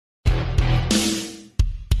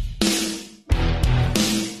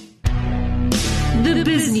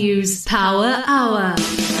BizNews Power Hour.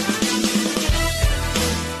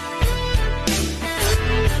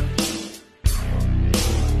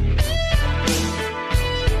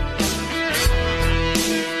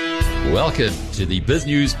 Welcome to the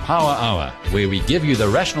BizNews Power Hour, where we give you the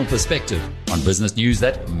rational perspective on business news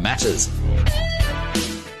that matters.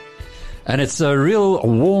 And it's a real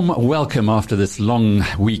warm welcome after this long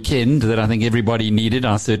weekend that I think everybody needed.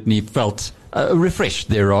 I certainly felt refreshed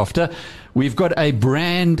thereafter. We've got a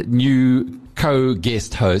brand new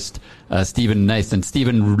co-guest host, Stephen Nathan.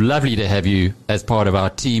 Stephen, lovely to have you as part of our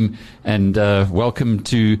team, and welcome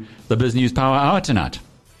to the BizNews Power Hour tonight.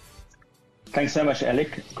 Thanks so much,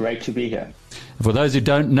 Alec. Great to be here. For those who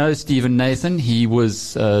don't know Stephen Nathan, he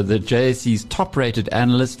was the JSE's top-rated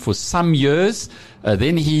analyst for some years.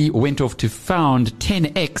 Then he went off to found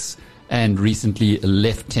 10X and recently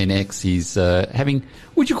left 10X. He's having,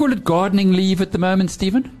 would you call it gardening leave at the moment,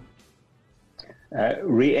 Stephen?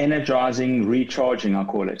 Re-energizing, recharging, I'll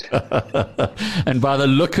call it. And by the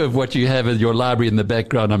look of what you have in your library in the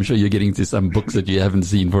background, I'm sure you're getting to some books that you haven't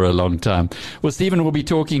seen for a long time. Well, Stephen will be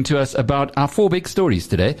talking to us about our four big stories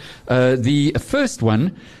today. The first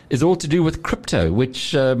one is all to do with crypto,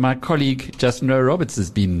 which my colleague Justin Roberts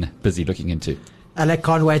has been busy looking into. Alec,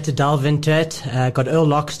 can't wait to delve into it. Got Earle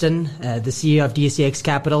Loxton, the CEO of DCX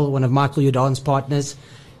Capital, one of Michael Udan's partners.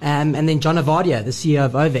 And then Jon Ovadia, the CEO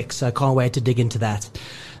of Ovex. So I can't wait to dig into that.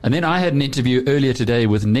 And then I had an interview earlier today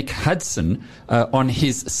with Nick Hudson on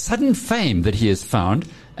his sudden fame that he has found,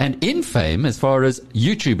 and in fame as far as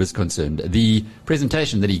YouTube is concerned. The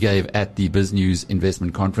presentation that he gave at the BizNews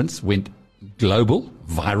Investment Conference went global,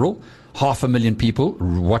 viral. 500,000 people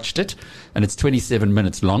watched it, and it's 27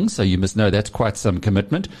 minutes long, so you must know that's quite some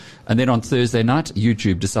commitment. And then on Thursday night,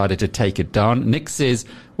 YouTube decided to take it down. Nick says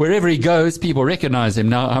wherever he goes, people recognize him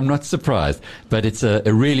now. I'm not surprised, but it's a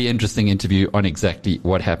really interesting interview on exactly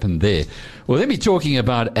what happened there. Well, let me talking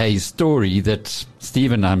about a story that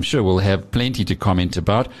Stephen, I'm sure, will have plenty to comment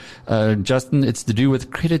about. Justin, it's to do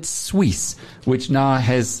with Credit Suisse, which now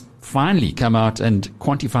has finally come out and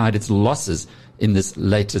quantified its losses in this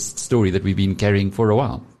latest story that we've been carrying for a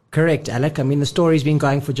while. Correct, Alec. I mean, the story's been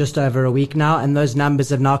going for just over a week now, and those numbers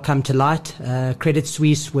have now come to light. Credit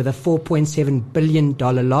Suisse with a $4.7 billion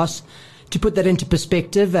loss. To put that into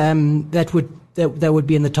perspective, that would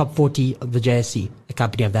be in the top 40 of the JSE, a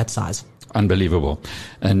company of that size. Unbelievable.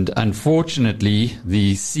 And unfortunately,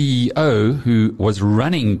 the CEO who was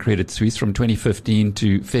running Credit Suisse from 2015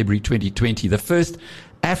 to February 2020, the first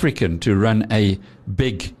African to run a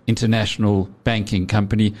big international banking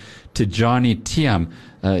company, Tijani Tiam,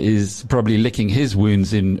 is probably licking his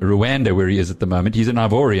wounds in Rwanda, where he is at the moment. He's an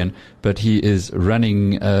Ivorian, but he is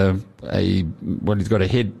running he's got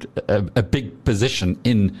a big position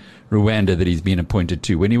in Rwanda that he's been appointed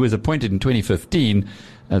to. When he was appointed in 2015,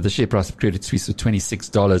 the share price of Credit Suisse was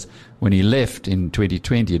 $26. When he left in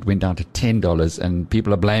 2020, it went down to $10, and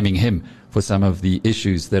people are blaming him for some of the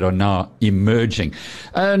issues that are now emerging.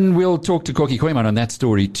 And we'll talk to Kokkie Kooyman on that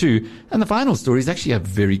story too. And the final story is actually a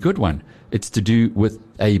very good one. It's to do with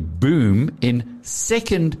a boom in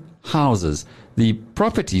second houses. The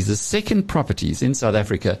second properties in South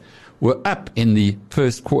Africa were up in the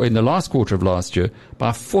last quarter of last year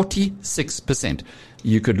by 46%.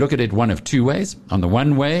 You could look at it one of two ways. On the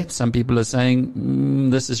one way, some people are saying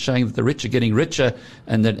this is showing that the rich are getting richer,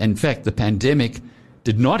 and that in fact the pandemic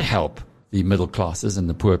did not help the middle classes and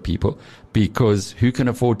the poor people, because who can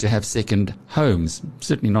afford to have second homes?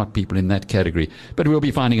 Certainly not people in that category. But we'll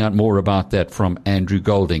be finding out more about that from Andrew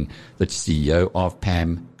Golding, the CEO of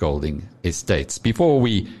Pam Golding Estates. Before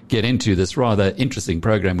we get into this rather interesting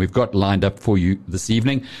program we've got lined up for you this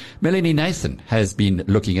evening, Melanie Nathan has been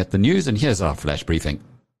looking at the news, and here's our flash briefing.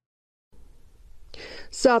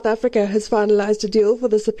 South Africa has finalized a deal for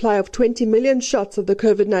the supply of 20 million shots of the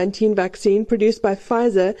COVID-19 vaccine produced by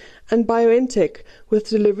Pfizer and BioNTech, with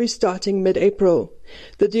delivery starting mid-April.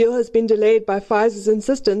 The deal has been delayed by Pfizer's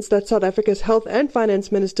insistence that South Africa's health and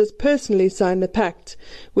finance ministers personally sign the pact,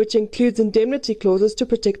 which includes indemnity clauses to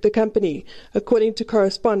protect the company, according to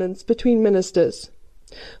correspondence between ministers.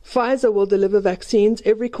 Pfizer will deliver vaccines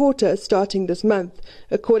every quarter starting this month,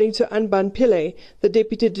 according to Anban Pillay, the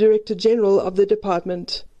Deputy Director General of the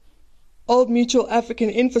department. Old Mutual African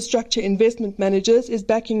Infrastructure Investment Managers is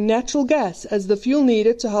backing natural gas as the fuel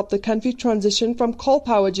needed to help the country transition from coal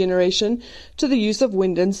power generation to the use of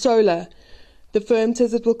wind and solar. The firm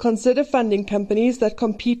says it will consider funding companies that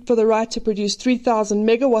compete for the right to produce 3,000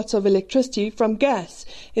 megawatts of electricity from gas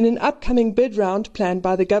in an upcoming bid round planned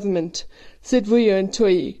by the government. Sidvuyo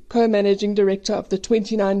Ntoyi, co-managing director of the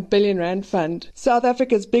 29 billion rand fund. South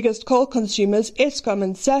Africa's biggest coal consumers, Eskom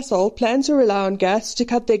and Sasol, plan to rely on gas to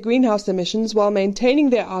cut their greenhouse emissions while maintaining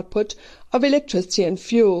their output of electricity and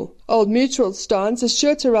fuel. Old Mutual's stance is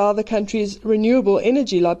sure to rile the country's renewable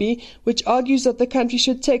energy lobby, which argues that the country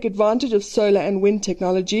should take advantage of solar and wind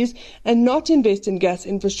technologies and not invest in gas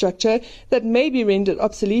infrastructure that may be rendered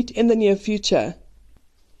obsolete in the near future.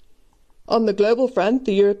 On the global front,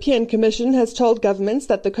 the European Commission has told governments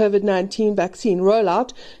that the COVID-19 vaccine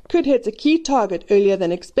rollout could hit a key target earlier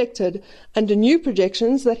than expected, under new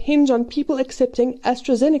projections that hinge on people accepting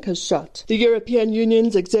AstraZeneca's shot. The European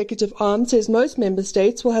Union's executive arm says most member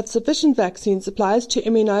states will have sufficient vaccine supplies to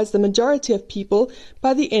immunize the majority of people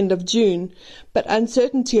by the end of June. But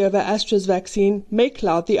uncertainty over Astra's vaccine may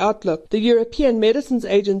cloud the outlook. The European Medicines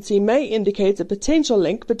Agency may indicate a potential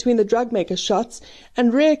link between the drug maker's shots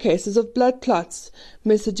and rare cases of blood clots,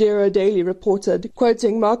 Messaggero Daily reported,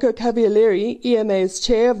 quoting Marco Cavalieri, EMA's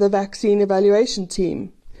chair of the vaccine evaluation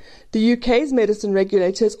team. The UK's medicine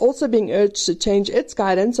regulator is also being urged to change its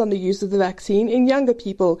guidance on the use of the vaccine in younger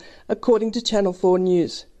people, according to Channel 4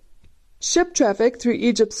 News. Ship traffic through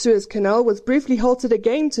Egypt's Suez Canal was briefly halted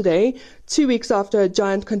again today, 2 weeks after a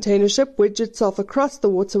giant container ship wedged itself across the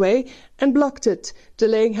waterway and blocked it,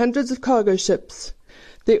 delaying hundreds of cargo ships.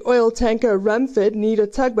 The oil tanker Rumford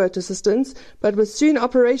needed tugboat assistance, but was soon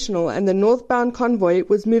operational and the northbound convoy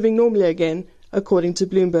was moving normally again, according to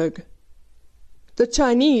Bloomberg. The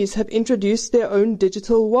Chinese have introduced their own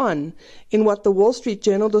digital yuan, in what the Wall Street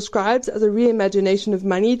Journal describes as a reimagination of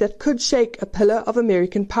money that could shake a pillar of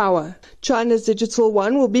American power. China's digital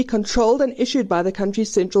yuan will be controlled and issued by the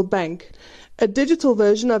country's central bank. A digital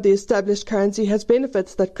version of the established currency has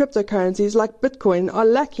benefits that cryptocurrencies like Bitcoin are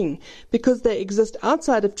lacking because they exist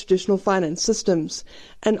outside of traditional finance systems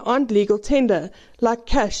and aren't legal tender like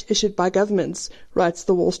cash issued by governments, writes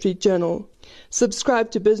the Wall Street Journal.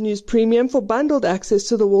 Subscribe to BizNews Premium for bundled access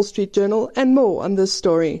to the Wall Street Journal and more on this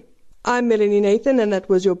story. I'm Melanie Nathan, and that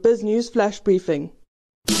was your BizNews Flash Briefing.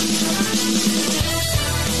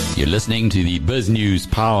 You're listening to the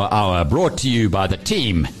BizNews Power Hour, brought to you by the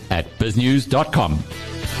team at biznews.com.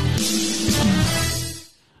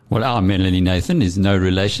 Well, our Melanie Nathan is no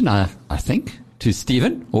relation, I think, to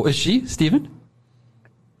Stephen, or is she, Stephen?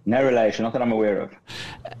 No relation, not that I'm aware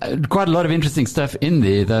of. Quite a lot of interesting stuff in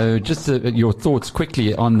there, though. Just your thoughts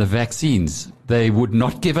quickly on the vaccines. They would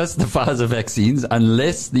not give us the Pfizer vaccines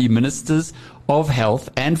unless the ministers of health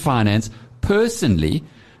and finance personally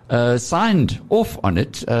signed off on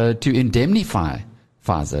it to indemnify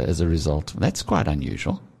Pfizer as a result. That's quite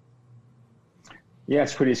unusual. Yeah,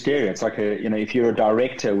 it's pretty scary. It's like if you're a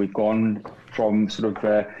director, we've gone from sort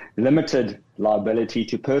of limited liability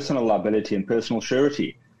to personal liability and personal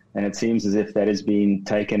surety. And it seems as if that has been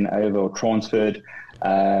taken over or transferred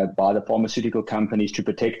by the pharmaceutical companies to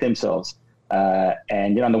protect themselves.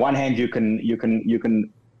 And on the one hand, you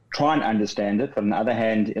can try and understand it, but on the other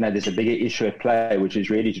hand, there's a bigger issue at play, which is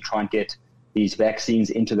really to try and get these vaccines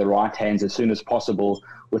into the right hands as soon as possible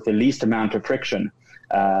with the least amount of friction.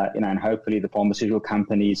 And hopefully the pharmaceutical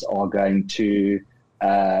companies are going to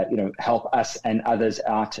help us and others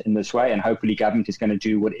out in this way. And hopefully government is going to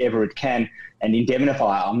do whatever it can and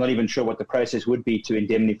indemnify. I'm not even sure what the process would be to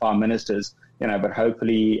indemnify ministers, but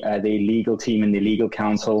hopefully their legal team and their legal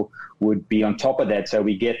counsel would be on top of that. So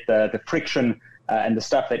we get the friction and the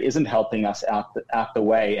stuff that isn't helping us out the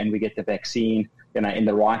way, and we get the vaccine in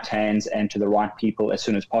the right hands and to the right people as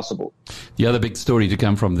soon as possible. The other big story to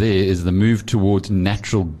come from there is the move towards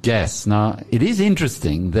natural gas. Now, it is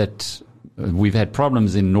interesting that we've had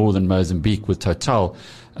problems in northern Mozambique with Total.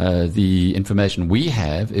 The information we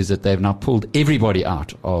have is that they've now pulled everybody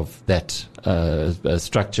out of that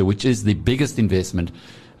structure, which is the biggest investment,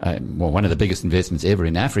 one of the biggest investments ever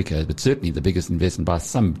in Africa, but certainly the biggest investment by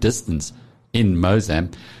some distance in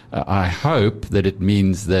Mozambique. I hope that it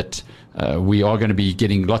means that we are going to be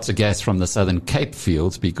getting lots of gas from the Southern Cape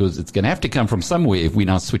fields, because it's going to have to come from somewhere if we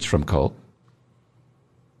now switch from coal.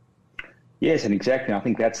 Yes, and exactly. I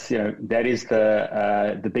think that's that is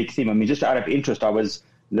the big theme. I mean, just out of interest, I was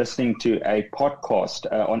listening to a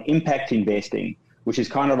podcast on impact investing, which is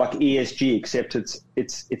kind of like ESG, except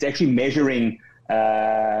it's actually measuring.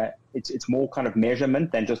 It's more kind of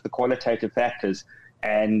measurement than just the qualitative factors.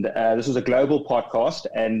 And this was a global podcast,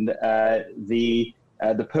 and the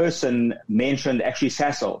person mentioned actually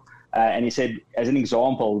Sasol, and he said, as an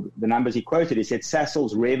example, the numbers he quoted, he said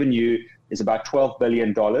Sasol's revenue is about $12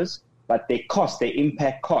 billion. But their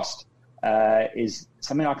impact cost, is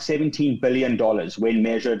something like $17 billion when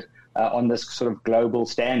measured on this sort of global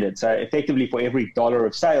standard. So effectively, for every dollar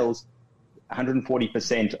of sales,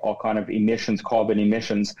 140% are kind of emissions, carbon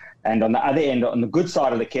emissions. And on the other end, on the good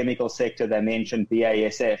side of the chemical sector, they mentioned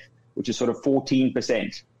BASF, which is sort of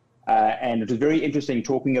 14%. And it was very interesting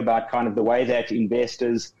talking about kind of the way that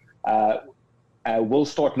investors will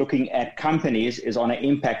start looking at companies is on an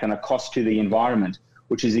impact and a cost to the environment,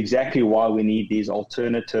 which is exactly why we need these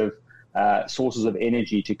alternative sources of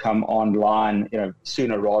energy to come online,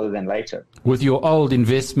 sooner rather than later. With your old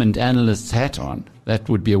investment analyst's hat on, that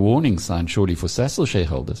would be a warning sign, surely, for Sasol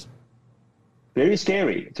shareholders. Very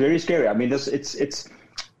scary. It's very scary. I mean, there's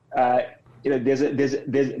a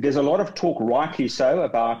lot of talk, rightly so,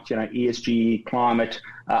 about ESG, climate.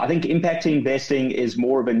 I think impact investing is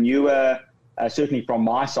more of a newer. Certainly from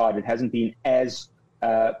my side, it hasn't been as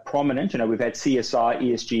prominent. We've had CSI,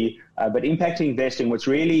 ESG, but impact investing, what's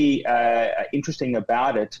really interesting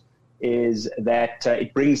about it is that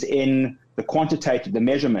it brings in the quantitative, the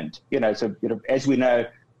measurement. So as we know,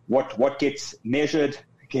 what gets measured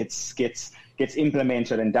gets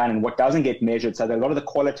implemented and done, and what doesn't get measured. So that a lot of the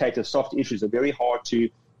qualitative soft issues are very hard to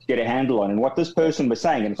get a handle on. And what this person was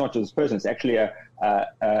saying, and it's not just this person, it's actually a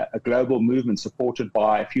global movement supported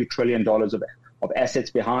by a few $1 trillion of assets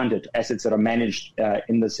behind it, assets that are managed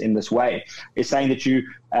in this way, is saying that you're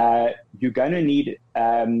going to need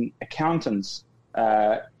accountants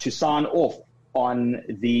to sign off on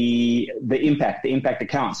the impact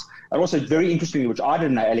accounts. And also, very interestingly, which I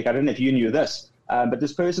didn't know, Alec, I don't know if you knew this, but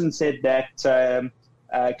this person said that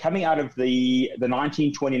coming out of the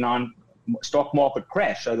 1929 stock market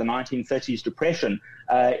crash, so the 1930s depression,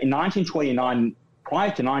 in 1929, prior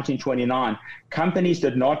to 1929, companies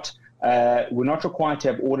were not required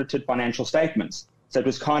to have audited financial statements. So it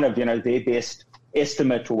was kind of, their best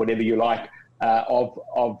estimate, or whatever you like,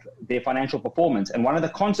 of their financial performance. And one of the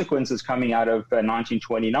consequences coming out of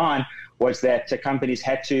 1929 was that companies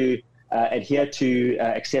had to adhere to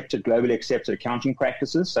globally accepted accounting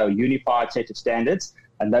practices, so a unified set of standards,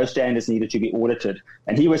 and those standards needed to be audited.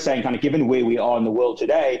 And he was saying, kind of given where we are in the world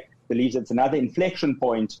today, believes it's another inflection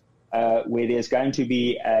point where there's going to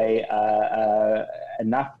be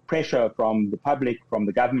enough pressure from the public, from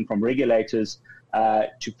the government, from regulators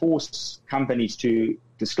to force companies to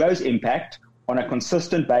disclose impact on a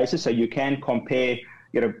consistent basis, so you can compare,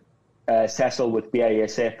 Sasol with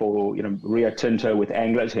BASF, or Rio Tinto with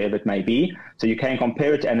Anglo, whoever it may be. So you can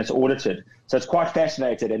compare it, and it's audited. So it's quite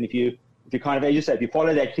fascinating. And if you kind of, as you say, if you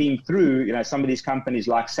follow that theme through, some of these companies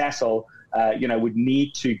like Sasol, would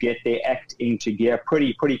need to get their act into gear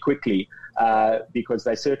pretty quickly, because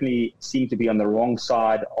they certainly seem to be on the wrong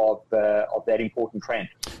side of that important trend.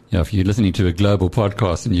 Yeah, if you're listening to a global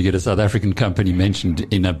podcast and you get a South African company mentioned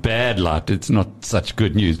in a bad light, it's not such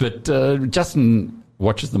good news. But Justin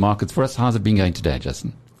watches the markets for us. How's it been going today,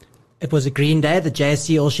 Justin? It was a green day. The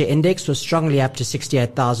JSE All Share Index was strongly up to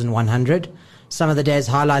 68,100. Some of the day's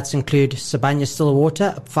highlights include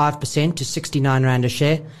Sibanye-Stillwater up 5% to 69 Rand a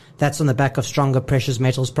share. That's on the back of stronger precious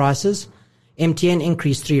metals prices. MTN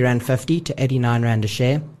increased 3 Rand 50 to 89 Rand a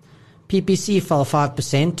share. PPC fell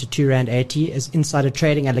 5% to 2 Rand 80 as insider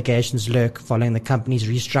trading allegations lurk following the company's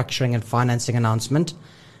restructuring and financing announcement.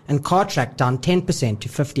 And Cartrack down 10% to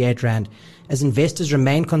 58 Rand as investors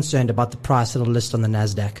remain concerned about the price it'll list on the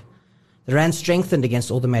Nasdaq. The Rand strengthened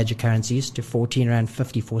against all the major currencies to 14 Rand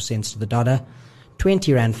 54 cents to the dollar,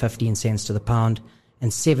 20 Rand 15 cents to the pound,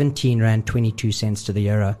 and 17 Rand 22 cents to the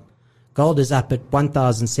euro. Gold is up at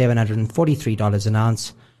 $1,743 an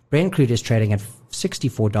ounce. Brent crude is trading at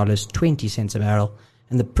 $64.20 a barrel,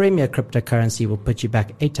 and the premier cryptocurrency will put you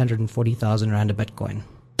back 840,000 Rand a Bitcoin.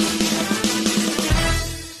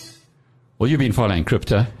 Well, you've been following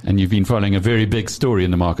crypto, and you've been following a very big story in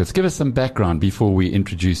the markets. Give us some background before we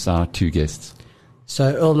introduce our two guests.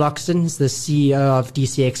 So Earle Loxton is the CEO of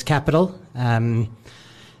DCX Capital.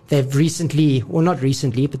 They've recently, or not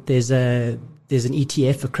recently, but there's an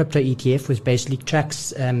ETF, a crypto ETF, which basically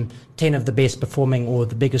tracks 10 of the best performing or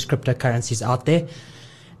the biggest cryptocurrencies out there.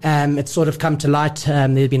 It's sort of come to light. There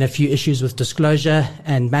have been a few issues with disclosure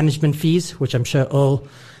and management fees, which I'm sure Earle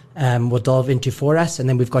will delve into for us. And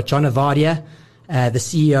then we've got Jon Ovadia, the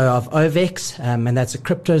CEO of Ovex, and that's a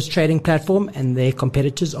cryptos trading platform, and their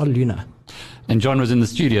competitors are Luna. And John was in the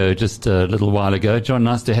studio just a little while ago. John,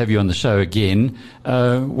 nice to have you on the show again.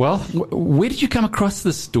 Where did you come across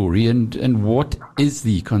this story, and what is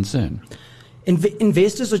the concern?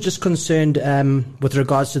 Investors are just concerned with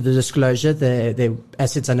regards to the disclosure. Their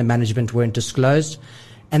assets under management weren't disclosed.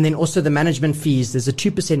 And then also the management fees. There's a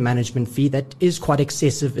 2% management fee that is quite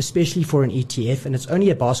excessive, especially for an ETF, and it's only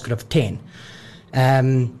a basket of 10.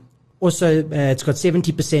 Also, it's got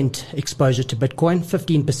 70% exposure to Bitcoin,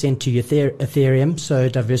 15% to Ethereum. So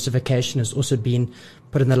diversification has also been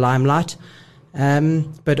put in the limelight.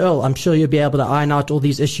 But Earle, I'm sure you'll be able to iron out all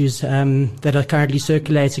these issues that are currently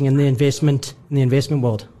circulating in the investment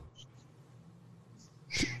world.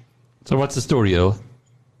 So what's the story, Earle?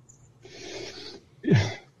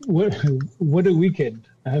 What a weekend!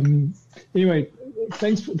 Anyway,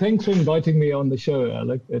 thanks for inviting me on the show,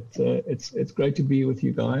 Alec. It's great to be with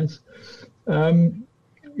you guys.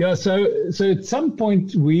 So at some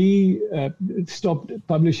point we stopped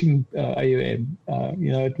publishing AUM.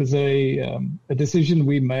 It was a decision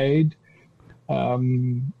we made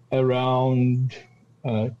around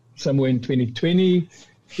somewhere in 2020.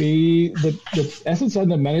 The assets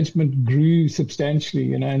under management grew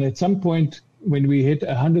substantially, and at some point when we hit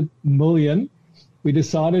 100 million, we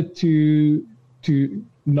decided to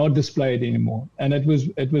not display it anymore. And it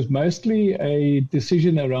was mostly a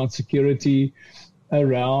decision around security,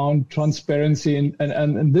 around transparency,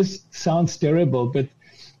 and this sounds terrible, but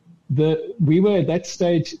we were at that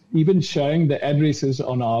stage even showing the addresses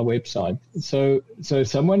on our website, so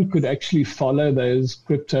someone could actually follow those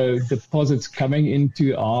crypto deposits coming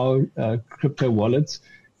into our crypto wallets,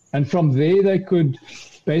 and from there they could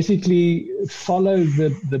basically follow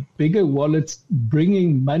the bigger wallets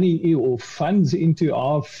bringing money or funds into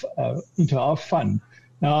our fund.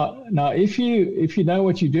 Now, if you know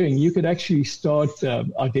what you're doing, you could actually start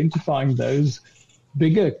identifying those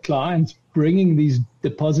bigger clients bringing these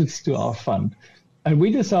deposits to our fund. And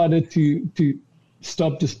we decided to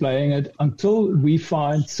stop displaying it until we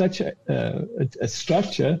find such a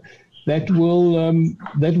structure that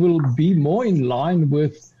will be more in line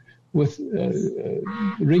with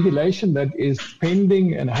regulation that is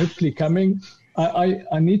pending and hopefully coming.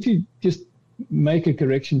 I need to just make a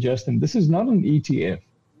correction, Justin. This is not an ETF.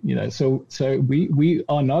 So we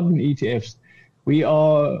are not an ETFs. We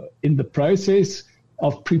are in the process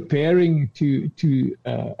of preparing to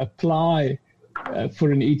apply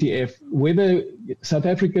for an ETF. Whether South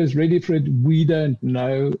Africa is ready for it, we don't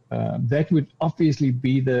know. That would obviously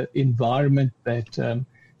be the environment that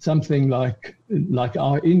something like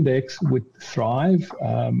our index would thrive.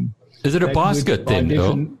 Is it a basket then,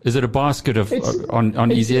 Earle? Is it a basket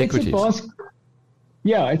on easy equities?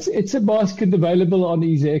 It's a basket available on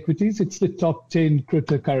easy equities. It's the top 10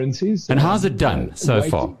 cryptocurrencies. And how's it done so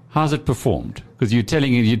far? How's it performed? Because you're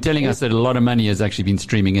telling us that a lot of money has actually been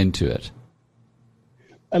streaming into it.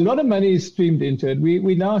 A lot of money is streamed into it.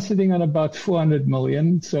 We're now sitting on about 400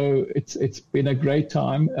 million. So it's been a great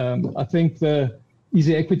time. I think the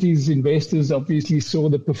easy equities investors obviously saw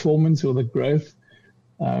the performance or the growth.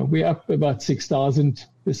 We're up about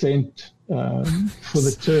 6,000% for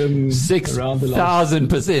the term around the last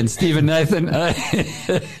 6,000%. Stephen Nathan.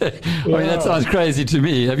 That sounds crazy to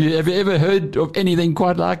me. Have you ever heard of anything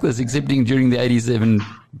quite like this, excepting during the 87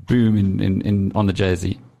 boom on the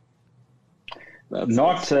JSE?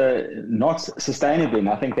 Not sustainably. And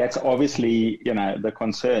I think that's obviously, the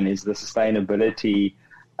concern is the sustainability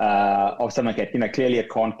of something like that. Clearly it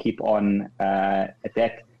can't keep on at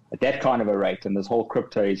that kind of a rate. And this whole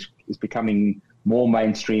crypto is becoming more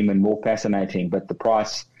mainstream and more fascinating. But the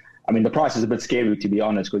price is a bit scary, to be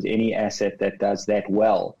honest, because any asset that does that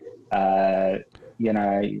well, it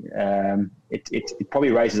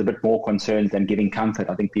probably raises a bit more concerns than giving comfort.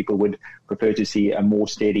 I think people would prefer to see a more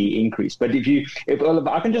steady increase. But if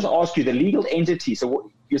I can just ask you, the legal entity, so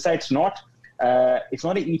you say it's not an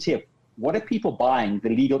ETF. What are people buying, the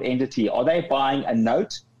legal entity? Are they buying a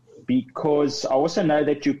note? Because I also know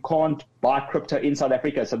that you can't buy crypto in South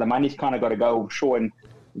Africa, so the money's kind of got to go offshore. And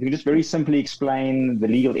you can just very simply explain the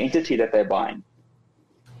legal entity that they're buying.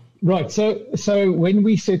 Right. So when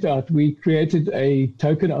we set out, we created a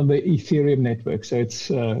token on the Ethereum network. So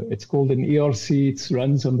it's called an ERC. It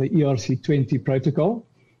runs on the ERC20 protocol.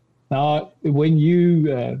 Now, when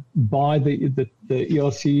you buy the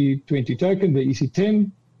ERC20 token, the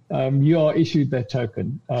EC10, you are issued that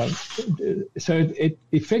token. So it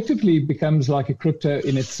effectively becomes like a crypto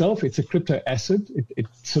in itself. It's a crypto asset. It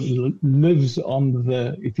sort of lives on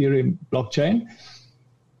the Ethereum blockchain.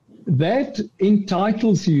 That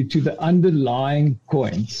entitles you to the underlying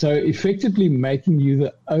coin. So effectively making you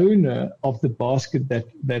the owner of the basket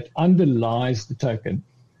that underlies the token.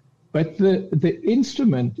 But the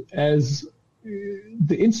instrument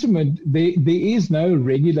there is no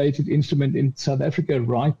regulated instrument in South Africa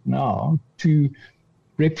right now to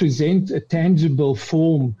represent a tangible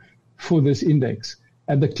form for this index.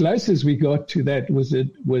 And the closest we got to that was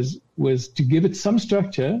to give it some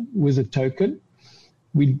structure was a token.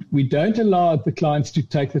 We don't allow the clients to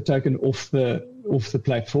take the token off the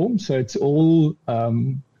platform, so it's all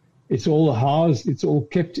It's all housed, it's all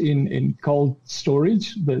kept in cold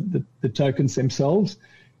storage, the tokens themselves.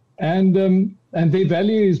 And their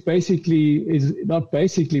value is not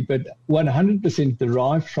basically, but 100%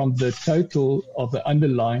 derived from the total of the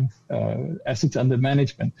underlying assets under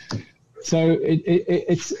management. So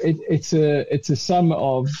it's a sum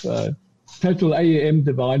of total AUM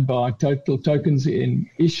divided by total tokens in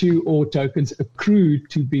issue or tokens accrued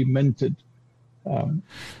to be minted.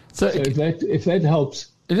 So if that helps.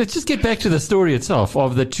 Let's just get back to the story itself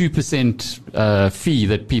of the 2% fee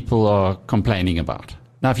that people are complaining about.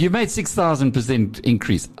 Now, if you made 6,000%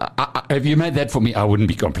 increase, if you made that for me, I wouldn't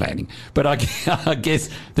be complaining. But I guess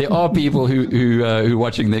there are people who are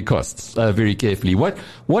watching their costs very carefully.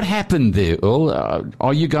 What happened there, Earle?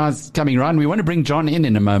 Are you guys coming around? We want to bring Jon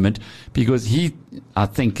in a moment because he, I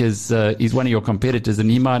think, is one of your competitors, and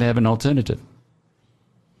he might have an alternative.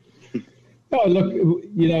 Oh, look,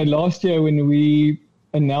 last year when we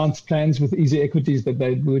announced plans with Easy Equities that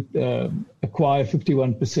they would acquire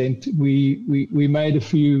 51%. We made a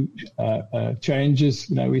few changes.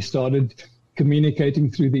 We started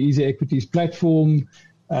communicating through the Easy Equities platform.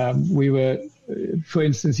 We were, for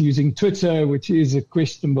instance, using Twitter, which is a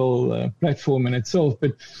questionable platform in itself,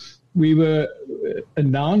 but we were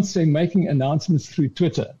making announcements through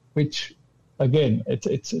Twitter, which, again,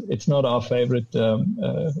 it's not our favorite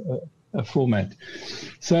format.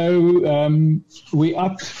 So we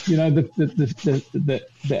upped, the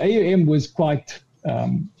AUM was quite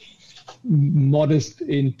modest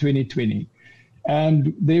in 2020.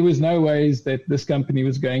 And there was no ways that this company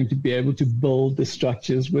was going to be able to build the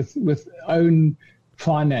structures with own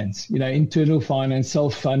finance, internal finance,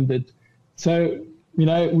 self-funded. So,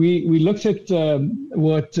 we looked at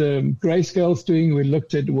what Grayscale's doing. We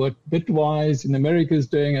looked at what Bitwise in America is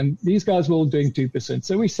doing, and these guys were all doing 2%.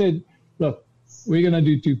 So we said, look, we're going to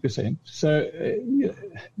do 2%. So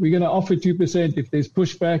we're going to offer 2%. If there's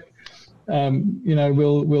pushback,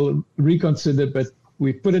 we'll reconsider. But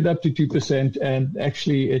we put it up to 2%, and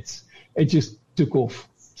actually, it just took off.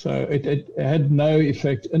 So it had no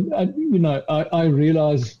effect. And I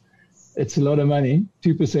realize it's a lot of money,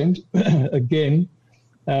 2%. Again,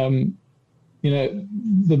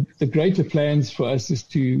 the greater plans for us is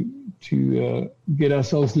to get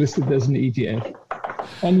ourselves listed as an ETF.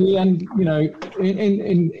 And in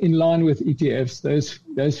line with ETFs,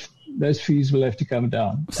 those fees will have to come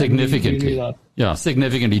down significantly. Yeah,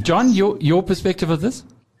 significantly. Jon, your perspective of this?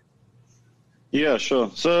 Yeah, sure.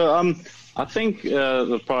 So I think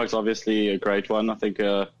the product's obviously a great one. I think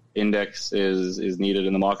index is needed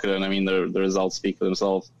in the market, and I mean the results speak for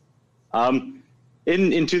themselves.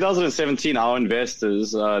 In 2017, our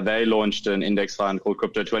investors they launched an index fund called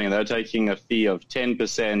Crypto 20, and they're taking a fee of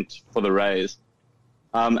 10% for the raise.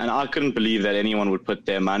 And I couldn't believe that anyone would put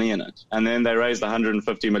their money in it. And then they raised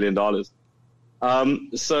 $150 million.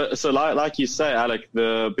 So like you say, Alec,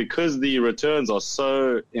 because the returns are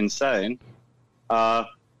so insane,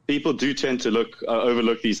 people do tend to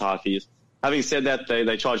overlook these high fees. Having said that,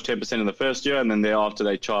 they charge 10% in the first year, and then thereafter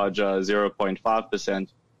they charge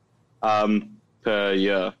 0.5% per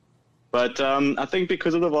year. But I think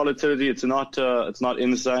because of the volatility, it's not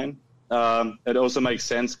insane. It also makes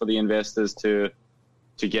sense for the investors to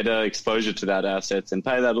get exposure to that assets and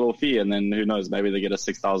pay that little fee, and then who knows, maybe they get a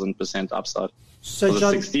 6,000% upside. So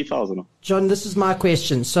Jon, 60,000. Jon, this is my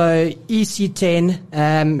question. So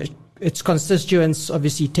EC10, its constituents,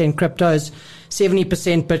 obviously 10 cryptos,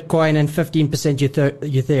 70% Bitcoin and 15%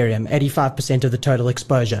 Ethereum, 85% of the total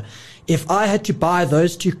exposure. If I had to buy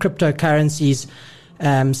those two cryptocurrencies,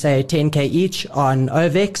 say 10K each on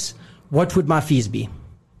Ovex, what would my fees be?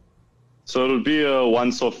 So it would be a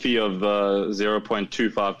once-off fee of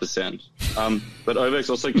 0.25%. But Ovex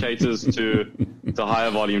also caters to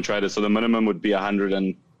higher volume traders. So the minimum would be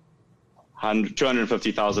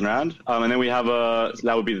 250,000 Rand. And then we have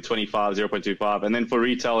that would be the 0.25. And then for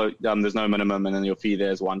retail, there's no minimum, and then your fee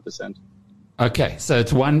there is 1%. Okay. So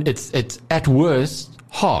it's at worst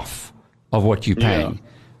half of what you're paying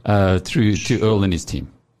through to Earle and his team.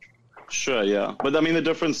 Sure, yeah. But I mean, the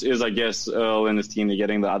difference is, I guess, Earle and his team, they're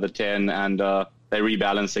getting the other 10 and they're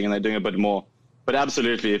rebalancing and they're doing a bit more. But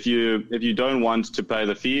absolutely, if you don't want to pay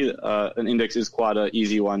the fee, an index is quite an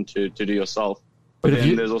easy one to do yourself. But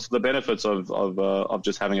then there's also the benefits of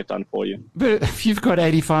just having it done for you. But if you've got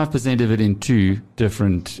 85% of it in two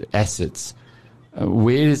different assets,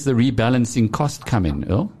 where does the rebalancing cost come in,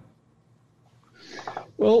 Earle?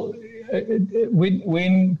 Well,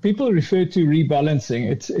 when people refer to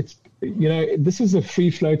rebalancing, it's this is a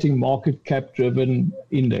free-floating market cap-driven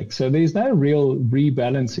index. So there's no real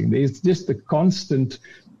rebalancing. There's just the constant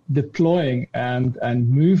deploying and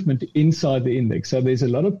movement inside the index. So there's a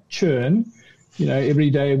lot of churn. Every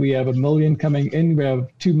day we have 1 million coming in, we have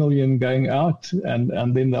 2 million going out,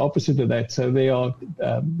 and then the opposite of that. So there are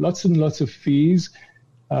lots and lots of fees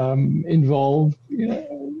involved.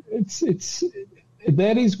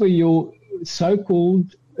 That is where your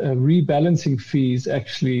so-called rebalancing fees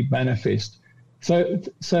actually manifest. So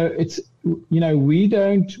it's we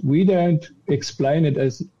don't explain it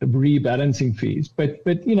as rebalancing fees, but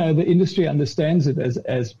the industry understands it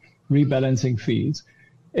as rebalancing fees.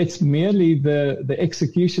 It's merely the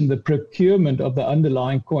execution, the procurement of the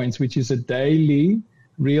underlying coins, which is a daily,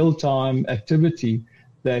 real-time activity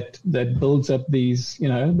that builds up these,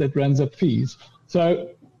 that runs up fees. So,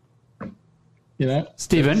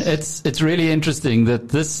 Stephen, it's really interesting that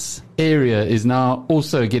this area is now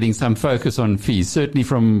also getting some focus on fees, certainly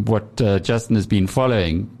from what Justin has been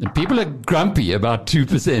following. People are grumpy about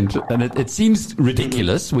 2%, and it seems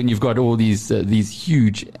ridiculous when you've got all these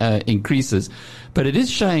huge increases. But it is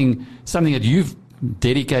showing something that you've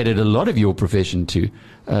dedicated a lot of your profession to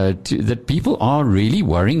that people are really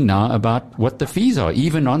worrying now about what the fees are,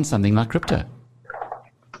 even on something like crypto.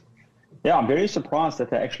 Yeah, I'm very surprised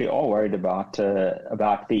that they actually are worried about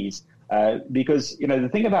fees because, the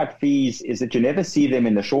thing about fees is that you never see them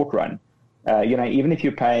in the short run. Even if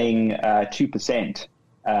you're paying 2%,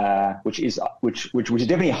 which is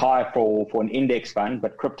definitely high for an index fund,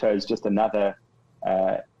 but crypto is just another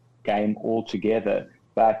game altogether.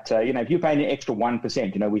 But, if you're paying an extra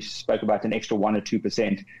 1%, we spoke about an extra 1 or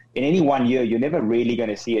 2%, in any 1 year, you're never really going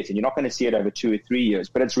to see it. And you're not going to see it over 2 or 3 years.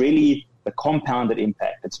 But it's really the compounded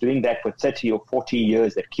impact. It's doing that for 30 or 40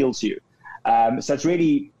 years that kills you. So it's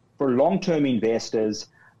really for long-term investors.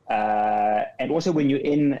 And also when you're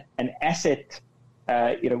in an asset,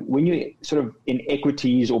 when you're sort of in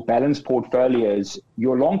equities or balanced portfolios,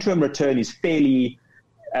 your long-term return is fairly...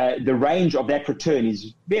 the range of that return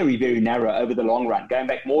is very, very narrow over the long run. Going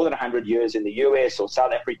back more than 100 years in the US or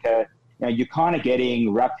South Africa, you're kind of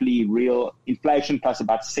getting roughly real inflation plus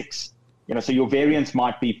about 6. So your variance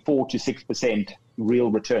might be 4 to 6%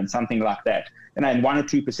 real return, something like that. And 1 or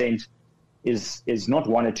 2% is not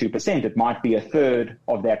 1 or 2%. It might be a third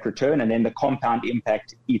of that return, and then the compound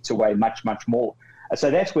impact eats away much, much more. So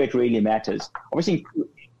that's where it really matters. Obviously,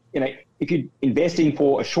 if you're investing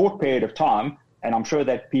for a short period of time, and I'm sure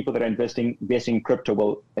that people that are investing in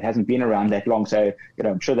crypto, it hasn't been around that long, so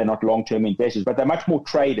I'm sure they're not long-term investors, but they're much more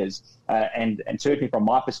traders. And certainly from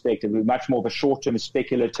my perspective, we're much more of a short-term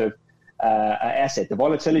speculative asset. The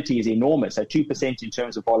volatility is enormous. So 2% in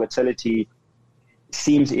terms of volatility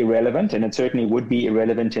seems irrelevant, and it certainly would be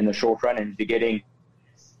irrelevant in the short run. And if you're getting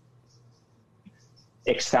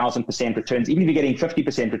X 1,000% returns, even if you're getting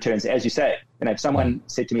 50% returns, as you say, if someone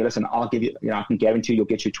said to me, listen, I'll give you, I can guarantee you'll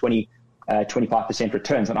get you 25%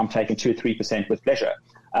 returns, and I'm taking 2 or 3% with pleasure.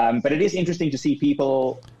 But it is interesting to see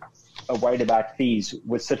people are worried about fees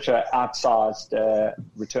with such an outsized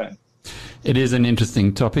return. It is an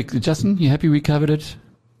interesting topic. Justin, you happy we covered it?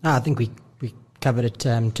 I think we covered it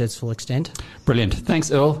to its full extent. Brilliant. Thanks,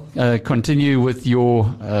 Earle. Continue with your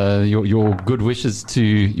good wishes to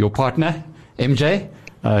your partner, MJ.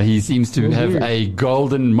 He seems to have a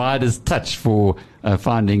golden Midas touch for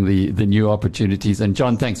finding the new opportunities. And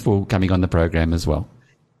John, thanks for coming on the program as well.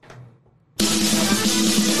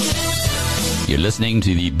 You're listening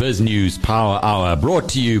to the BizNews Power Hour, brought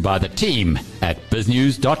to you by the team at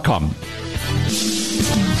biznews.com.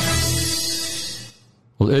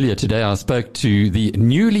 Well, earlier today I spoke to the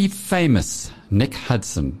newly famous Nick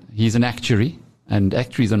Hudson. He's an actuary, and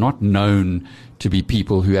actuaries are not known to be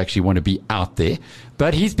people who actually want to be out there.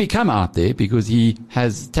 But he's become out there because he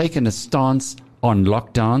has taken a stance on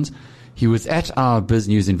lockdowns. He was at our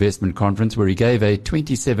BizNews Investment Conference where he gave a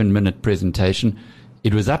 27-minute presentation.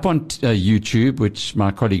 It was up on YouTube, which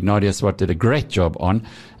my colleague Nadia Swat did a great job on,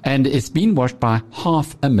 and it's been watched by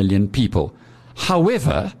 500,000 people.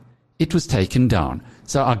 However, it was taken down.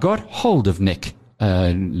 So I got hold of Nick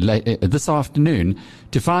this afternoon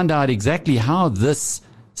to find out exactly how this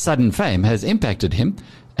sudden fame has impacted him,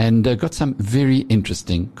 and got some very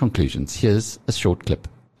interesting conclusions. Here's a short clip.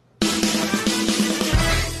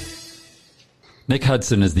 Nick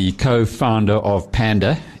Hudson is the co-founder of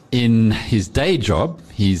PANDA. In his day job,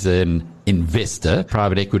 he's an investor,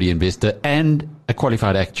 private equity investor, and a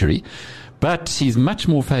qualified actuary. But he's much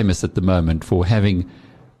more famous at the moment for having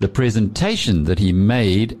the presentation that he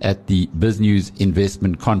made at the BizNews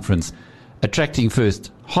Investment Conference, attracting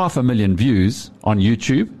first 500,000 views on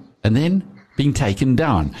YouTube and then being taken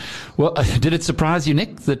down. Well, did it surprise you,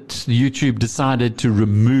 Nick, that YouTube decided to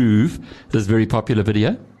remove this very popular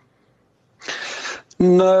video?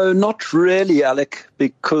 No, not really, Alec,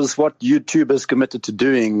 because what YouTube is committed to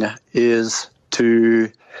doing is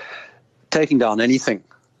to taking down anything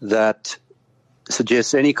that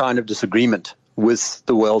suggests any kind of disagreement with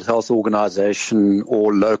the World Health Organization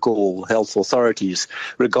or local health authorities,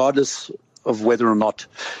 regardless of whether or not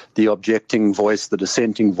the objecting voice, the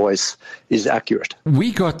dissenting voice, is accurate.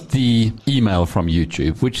 We got the email from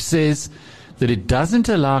YouTube, which says that it doesn't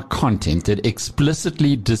allow content that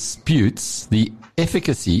explicitly disputes the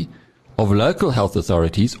efficacy of local health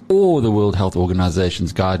authorities or the World Health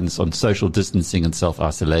Organization's guidance on social distancing and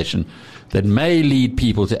self-isolation that may lead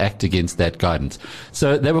people to act against that guidance.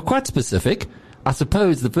 So they were quite specific. I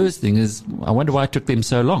suppose the first thing is, I wonder why it took them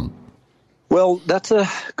so long. Well, that's a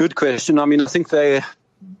good question. I mean, I think they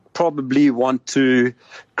probably want to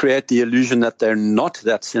create the illusion that they're not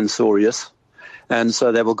that censorious, and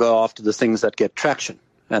so they will go after the things that get traction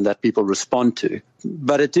and that people respond to.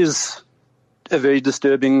 But it is a very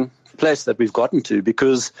disturbing place that we've gotten to,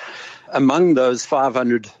 because among those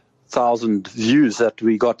 500,000 views that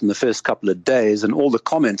we got in the first couple of days and all the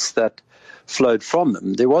comments that flowed from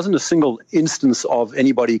them, there wasn't a single instance of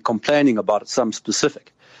anybody complaining about some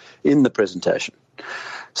specific in the presentation.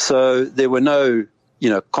 So there were no,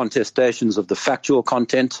 contestations of the factual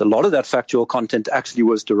content. A lot of that factual content actually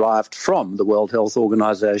was derived from the World Health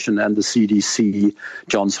Organization and the CDC,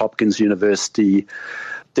 Johns Hopkins University.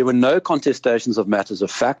 There were no contestations of matters of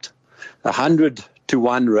fact.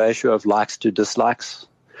 100-to-1 ratio of likes to dislikes.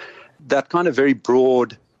 That kind of very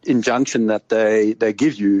broad injunction that they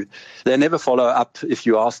give you, they never follow up if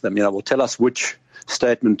you ask them, well, tell us which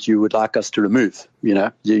statement you would like us to remove.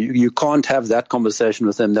 You can't have that conversation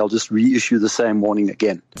with them. They'll just reissue the same warning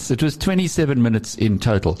again. So it was 27 minutes in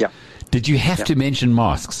total. Yeah. Did you have to mention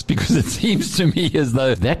masks? Because it seems to me as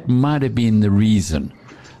though that might have been the reason.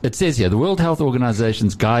 It says here, the World Health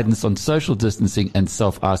Organization's guidance on social distancing and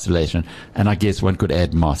self-isolation, and I guess one could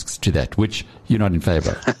add masks to that, which you're not in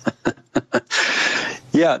favor of.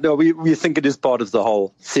 Yeah, no, we think it is part of the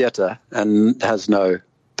whole theater and has no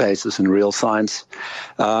basis in real science.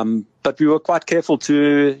 But we were quite careful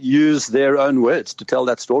to use their own words to tell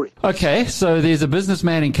that story. Okay, so there's a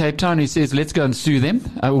businessman in Cape Town who says, let's go and sue them.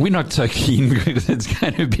 We're not so keen because it's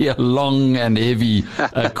going to be a long and heavy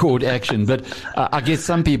court action. But I guess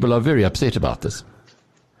some people are very upset about this.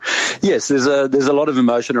 Yes, there's a lot of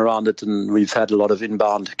emotion around it, and we've had a lot of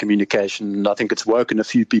inbound communication. I think it's woken a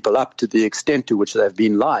few people up to the extent to which they've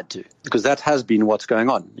been lied to, because that has been what's going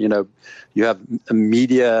on. You have a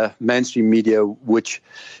mainstream media, which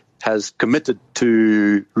has committed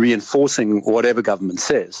to reinforcing whatever government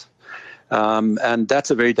says. And that's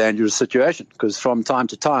a very dangerous situation, because from time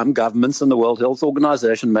to time, governments and the World Health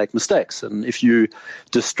Organization make mistakes. And if you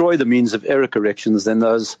destroy the means of error corrections, then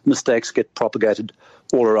those mistakes get propagated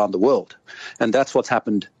all around the world. And that's what's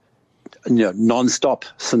happened, non-stop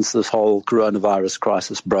since this whole coronavirus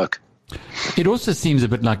crisis broke. It also seems a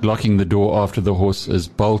bit like locking the door after the horse is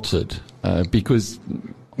bolted, because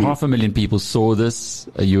 500,000 people saw this.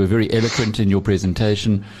 You were very eloquent in your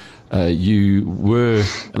presentation. You were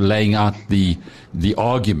laying out the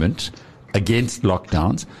argument against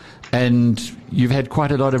lockdowns, and you've had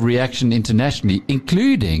quite a lot of reaction internationally,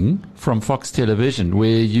 including from Fox Television,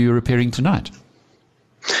 where you're appearing tonight.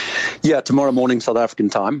 Yeah, tomorrow morning, South African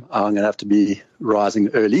time. I'm going to have to be rising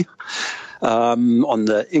early. On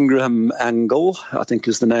the Ingraham Angle, I think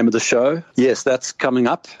is the name of the show. Yes, that's coming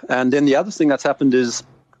up. And then the other thing that's happened is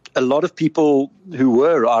a lot of people who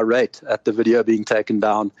were irate at the video being taken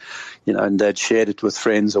down, and they'd shared it with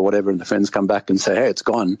friends or whatever, and the friends come back and say, hey, it's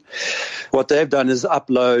gone. What they've done is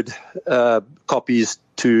upload copies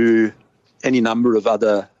to any number of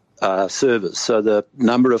other servers. So the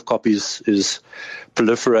number of copies is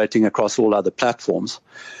proliferating across all other platforms.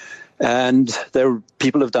 And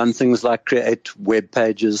people have done things like create web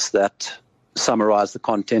pages that summarize the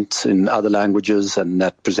content in other languages and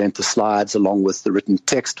that present the slides along with the written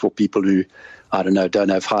text for people who, don't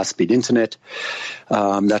have high-speed internet,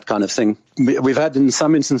 that kind of thing. We've had, in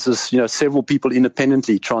some instances, several people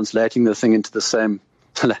independently translating the thing into the same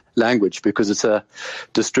language, because it's a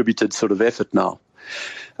distributed sort of effort now.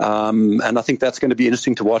 And I think that's going to be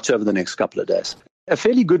interesting to watch over the next couple of days. A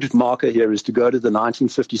fairly good marker here is to go to the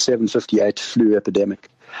 1957-58 flu epidemic.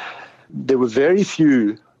 There were very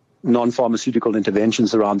few non-pharmaceutical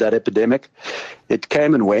interventions around that epidemic. It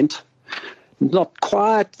came and went. Not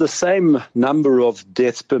quite the same number of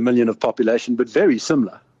deaths per million of population, but very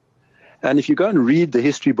similar. And if you go and read the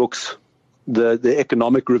history books, the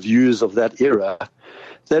economic reviews of that era,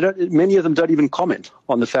 many of them don't even comment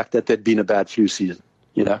on the fact that there'd been a bad flu season,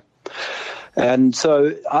 And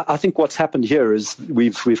so I think what's happened here is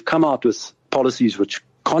we've come out with policies which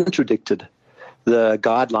contradicted the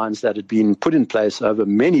guidelines that had been put in place over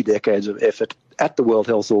many decades of effort at the World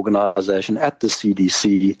Health Organization, at the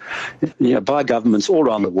CDC, by governments all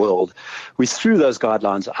around the world. We threw those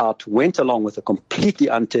guidelines out, went along with a completely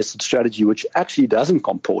untested strategy, which actually doesn't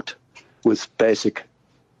comport with basic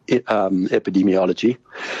epidemiology,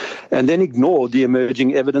 and then ignored the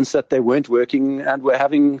emerging evidence that they weren't working and were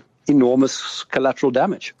having enormous collateral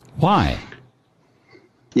damage. Why?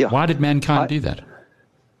 Yeah. Why did mankind do that?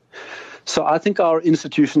 So I think our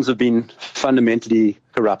institutions have been fundamentally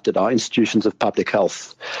corrupted, our institutions of public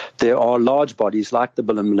health. There are large bodies like the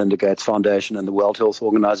Bill and Melinda Gates Foundation and the World Health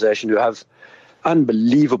Organization who have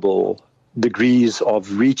unbelievable degrees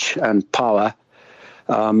of reach and power.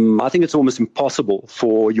 I think it's almost impossible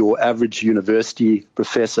for your average university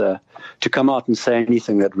professor to come out and say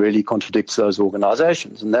anything that really contradicts those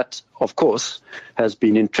organizations. And that, of course, has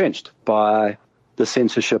been entrenched by the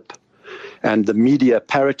censorship and the media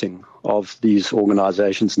parroting of these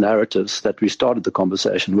organizations' narratives that we started the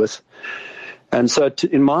conversation with. And so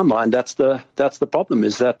in my mind, that's the problem,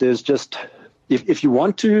 is that there's just, if you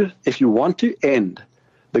want to end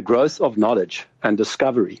the growth of knowledge and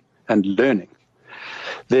discovery and learning,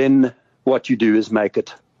 then what you do is make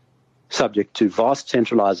it subject to vast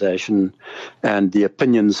centralization and the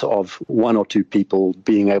opinions of one or two people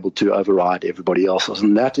being able to override everybody else's.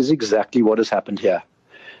 And that is exactly what has happened here.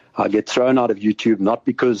 I get thrown out of YouTube not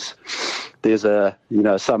because there's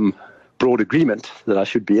some broad agreement that I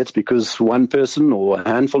should be. It's because one person or a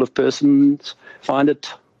handful of persons find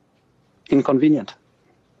it inconvenient.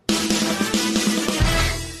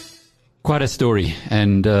 Quite a story,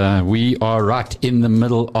 and we are right in the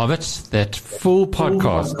middle of it. That full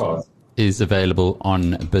podcast is available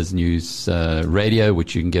on BizNews Radio,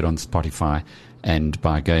 which you can get on Spotify and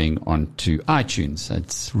by going on to iTunes.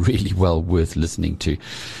 It's really well worth listening to.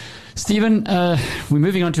 Stephen, we're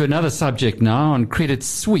moving on to another subject now on Credit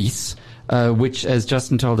Suisse, which, as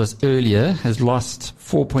Justin told us earlier, has lost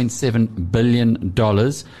 $4.7 billion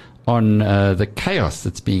on the chaos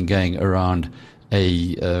that's been going around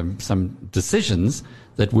some decisions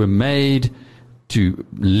that were made to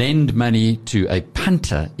lend money to a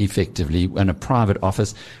punter, effectively, in a private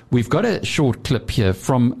office. We've got a short clip here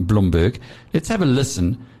from Bloomberg. Let's have a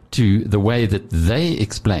listen to the way that they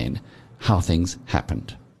explain how things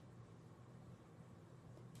happened.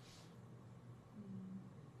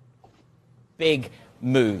 Big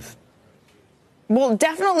move. Well,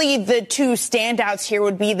 definitely the two standouts here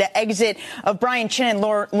would be the exit of Brian Chin and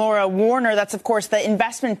Laura Warner. That's, of course, the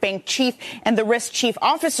investment bank chief and the risk chief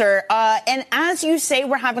officer. And as you say,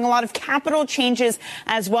 we're having a lot of capital changes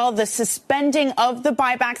as well. The suspending of the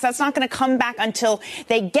buybacks, that's not going to come back until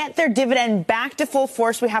they get their dividend back to full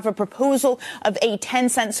force. We have a proposal of a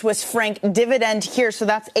 10-cent Swiss franc dividend here. So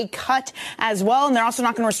that's a cut as well. And they're also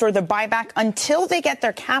not going to restore the buyback until they get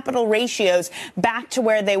their capital ratios back to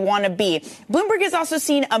where they want to be. Bloomberg has also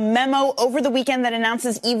seen a memo over the weekend that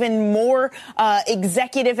announces even more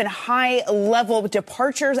executive and high-level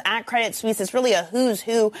departures at Credit Suisse. It's really a who's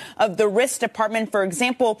who of the risk department. For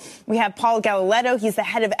example, we have Paul Galiletto. He's the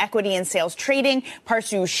head of equity and sales trading.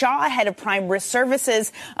 Parsu Shah, head of prime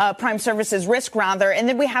services risk, rather. And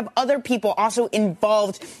then we have other people also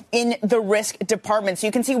involved in the risk department. So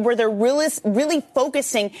you can see where they're really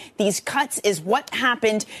focusing these cuts is what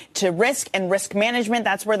happened to risk and risk management.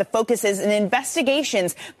 That's where the focus is in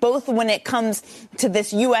investigations, both when it comes to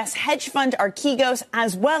this U.S. hedge fund, Archegos,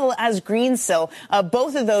 as well as Greensill.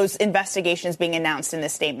 Both of those investigations being announced in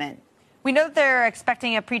this statement. We know that they're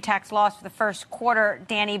expecting a pre-tax loss for the first quarter,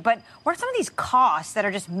 Danny, but what are some of these costs that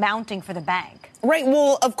are just mounting for the bank? Right.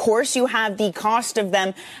 Well, of course, you have the cost of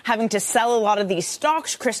them having to sell a lot of these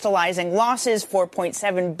stocks, crystallizing losses,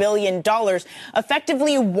 $4.7 billion,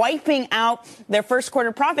 effectively wiping out their first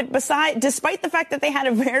quarter profit, despite the fact that they had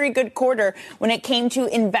a very good quarter when it came to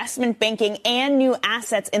investment banking and new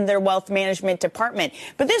assets in their wealth management department.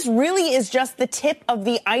 But this really is just the tip of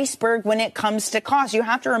the iceberg when it comes to costs. You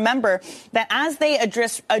have to remember that as they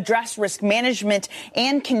address risk management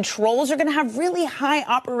and controls, are going to have really high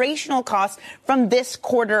operational costs from this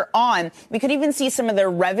quarter on. We could even see some of their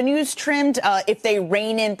revenues trimmed if they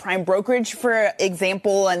rein in prime brokerage, for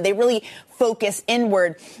example, and they really focus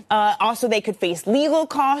inward. Also, they could face legal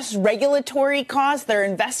costs, regulatory costs. They're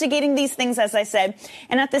investigating these things, as I said.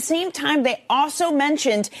 And at the same time, they also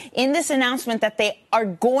mentioned in this announcement that they are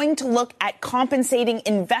going to look at compensating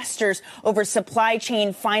investors over supply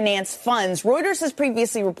chain finance funds. Reuters has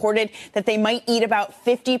previously reported that they might eat about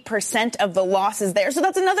 50% of the losses there. So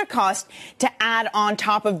that's another cost to add on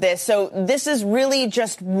top of this. So this is really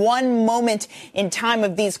just one moment in time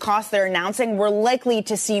of these costs they're announcing. We're likely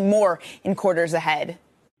to see more in in quarters ahead.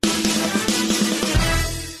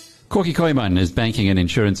 Kokkie Kooyman is banking and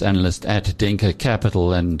insurance analyst at Denker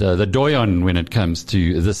Capital and the doyen when it comes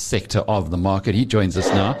to this sector of the market. He joins us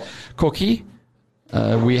now. Kokkie,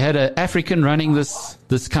 we had an African running this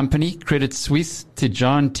company, Credit Suisse,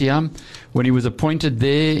 Tidjane Thiam. When he was appointed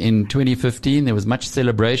there in 2015, there was much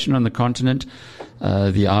celebration on the continent.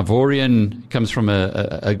 The Ivorian comes from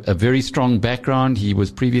a very strong background. He was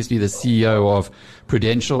previously the CEO of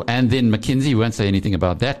Prudential and then McKinsey. We won't say anything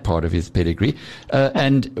about that part of his pedigree.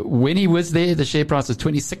 And when he was there, the share price was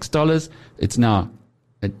 $26. It's now,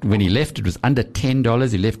 when he left, it was under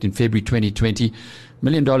 $10. He left in February 2020. $1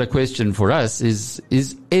 million question for us is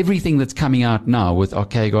everything that's coming out now with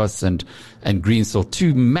Archegos and Greensill,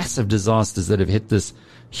 two massive disasters that have hit this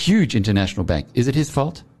huge international bank. Is it his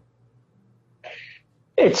fault?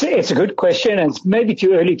 It's a good question, and it's maybe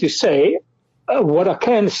too early to say. What I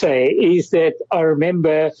can say is that I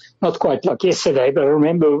remember, not quite like yesterday, but I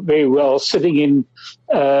remember very well sitting in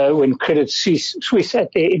when Credit Suisse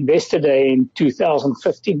at their Investor Day in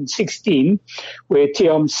 2015-16, where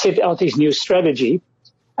Thiam set out his new strategy.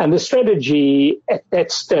 And the strategy at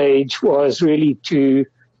that stage was really to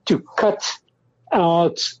cut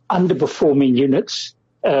out underperforming units,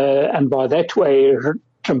 and by that way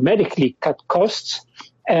dramatically cut costs,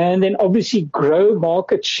 and then obviously grow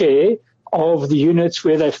market share of the units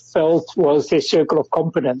where they felt was their circle of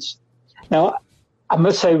competence. Now, I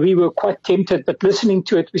must say we were quite tempted, but listening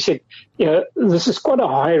to it, we said, this is quite a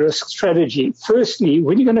high-risk strategy. Firstly,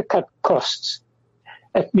 when you're going to cut costs,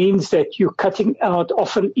 it means that you're cutting out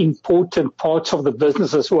often important parts of the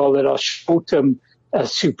business as well that are short-term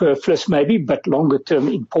superfluous maybe, but longer-term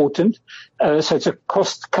important. So it's a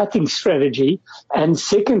cost-cutting strategy. And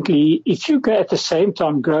secondly, if you at the same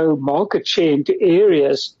time grow market share into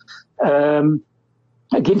areas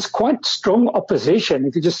against quite strong opposition,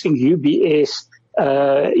 if you just think UBS,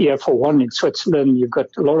 for one in Switzerland, you've got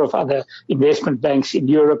a lot of other investment banks in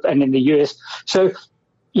Europe and in the US. So,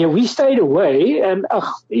 we stayed away, and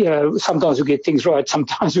sometimes we get things right,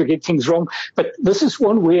 sometimes we get things wrong. But this is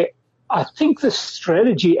one where I think the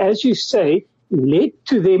strategy, as you say, led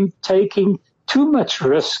to them taking too much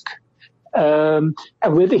risk. And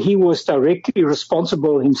whether he was directly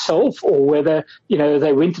responsible himself or whether,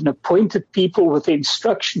 they went and appointed people with the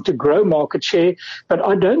instruction to grow market share. But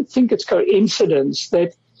I don't think it's coincidence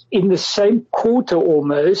that in the same quarter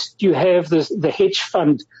almost, you have the hedge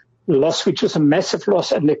fund loss, which was a massive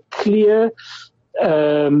loss, and the clear,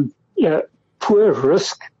 poor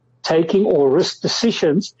risk taking or risk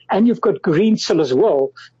decisions. And you've got Greensill as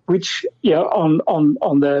well, which,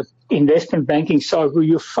 on the investment banking side, where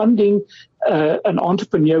you're funding an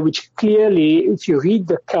entrepreneur, which clearly, if you read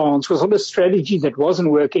the accounts, was on a strategy that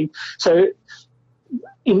wasn't working. So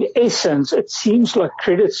in essence, it seems like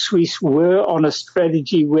Credit Suisse were on a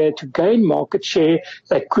strategy where to gain market share,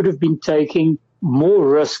 they could have been taking more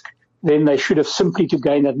risk than they should have simply to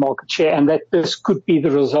gain that market share, and that this could be the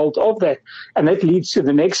result of that. And that leads to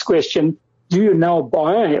the next question. Do you now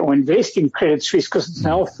buy or invest in Credit Suisse because it's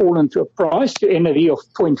now fallen to a price to NAV of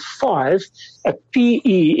 0.5, a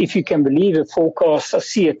PE, if you can believe the forecast I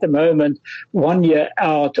see at the moment, 1 year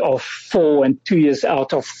out of 4 and 2 years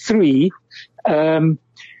out of 3.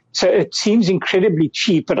 So it seems incredibly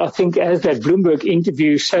cheap, but I think as that Bloomberg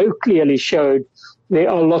interview so clearly showed, there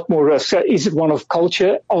are a lot more risks. So is it one of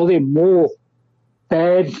culture? Are there more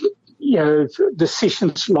bad,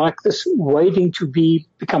 decisions like this waiting to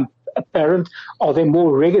become apparent? Are there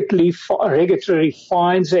more regulatory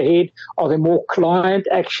fines ahead? Are there more client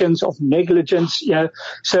actions of negligence?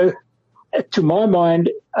 So to my mind,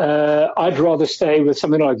 I'd rather stay with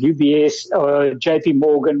something like UBS or JP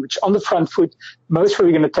Morgan, which on the front foot, most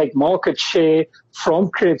probably going to take market share from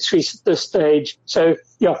Credit Suisse at this stage. So,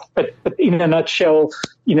 but in a nutshell,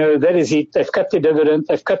 that is it. They've cut their dividend,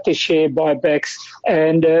 they've cut their share buybacks,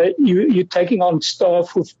 and you're taking on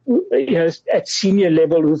staff who, at senior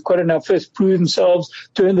level, who've got to now first prove themselves,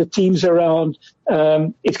 turn the teams around.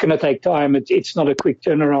 It's going to take time. It's not a quick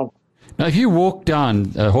turnaround. Now, if you walk down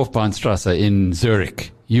Hofbahnstrasse in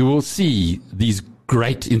Zurich, you will see these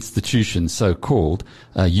great institutions, so-called.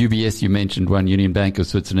 UBS, you mentioned one, Union Bank of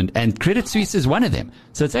Switzerland, and Credit Suisse is one of them.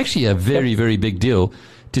 So it's actually a very, very big deal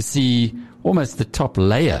to see almost the top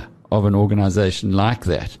layer of an organization like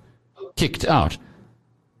that kicked out.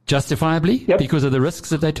 Justifiably, because of the risks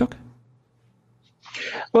that they took?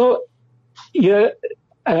 Well,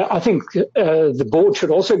 I think the board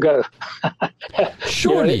should also go.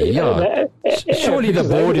 Surely, surely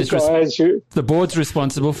the board's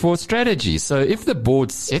responsible for strategy. So if the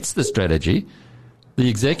board sets the strategy, The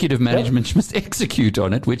executive management must execute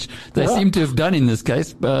on it, which they seem to have done in this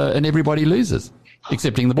case, and everybody loses,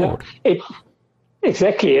 excepting the board.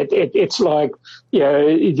 Exactly. It's like,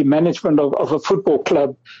 the management of a football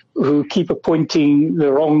club who keep appointing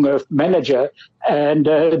the wrong manager, and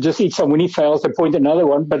just each time when he fails, they appoint another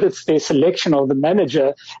one, but it's their selection of the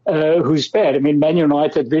manager who's bad. I mean, Man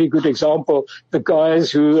United, very good example. The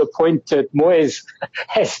guys who appointed Moyes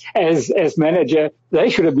as manager,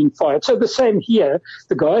 they should have been fired. So the same here.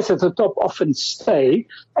 The guys at the top often stay,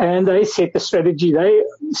 and they set the strategy. They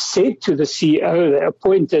said to the CEO they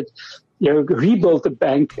appointed, rebuild the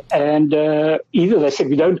bank, and either they said,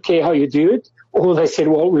 we don't care how you do it, or they said,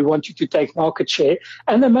 well, we want you to take market share.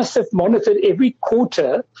 And they must have monitored every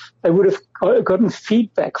quarter. They would have gotten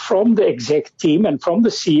feedback from the exec team and from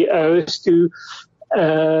the CEOs to,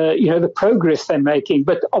 the progress they're making.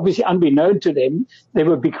 But obviously, unbeknown to them, there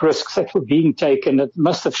were big risks that were being taken. It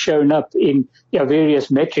must have shown up in various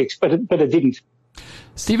metrics, but it didn't.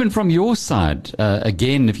 Stephen, from your side,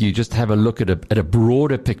 again, if you just have a look at a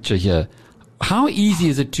broader picture here, how easy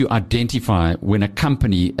is it to identify when a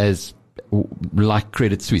company like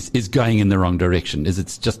Credit Suisse is going in the wrong direction? Is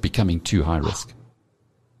it just becoming too high risk?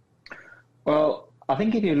 Well, I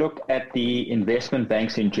think if you look at the investment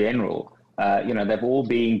banks in general, they've all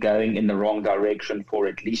been going in the wrong direction for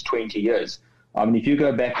at least 20 years. I mean, if you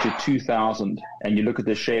go back to 2000 and you look at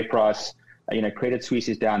the share price, Credit Suisse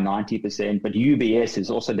is down 90%, but UBS is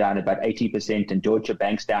also down about 80%, and Deutsche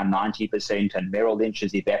Bank's down 90%, and Merrill Lynch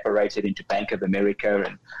has evaporated into Bank of America,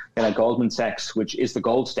 and Goldman Sachs, which is the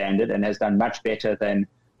gold standard and has done much better than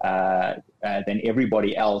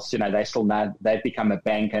everybody else. They've become a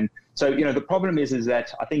bank, and so the problem is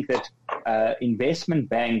that I think that investment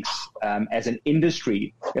banks as an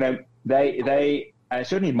industry, they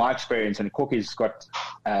certainly in my experience, and Kokkie's got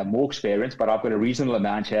more experience, but I've got a reasonable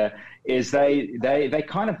amount here, is they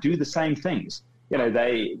kind of do the same things.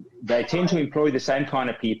 They tend to employ the same kind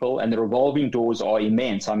of people, and the revolving doors are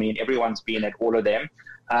immense. I mean, everyone's been at all of them.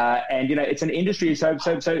 And it's an industry, so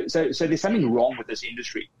there's something wrong with this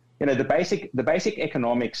industry. The basic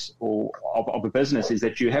economics of a business is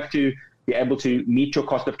that you have to be able to meet your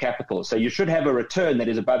cost of capital. So you should have a return that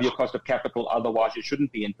is above your cost of capital, otherwise you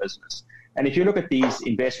shouldn't be in business. And if you look at these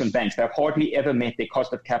investment banks, they've hardly ever met their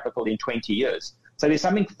cost of capital in 20 years. So there's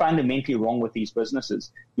something fundamentally wrong with these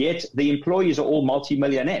businesses. Yet the employees are all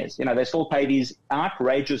multimillionaires. They still pay these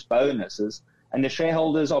outrageous bonuses, and the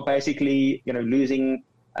shareholders are basically, losing,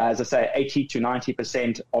 as I say, 80 to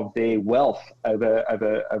 90% of their wealth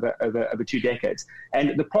over 2 decades.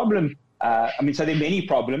 And the problem, so there are many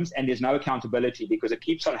problems, and there's no accountability because it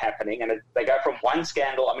keeps on happening, and they go from one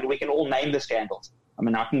scandal. I mean, we can all name the scandals. I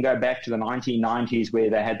mean, I can go back to the 1990s where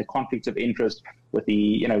they had the conflicts of interest with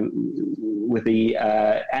the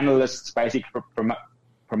analysts basically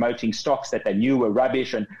promoting stocks that they knew were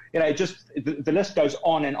rubbish, and the list goes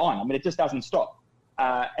on and on. I mean, it just doesn't stop,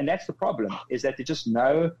 and that's the problem, is that there's just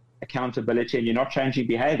no accountability, and you're not changing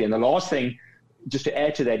behavior. And the last thing, just to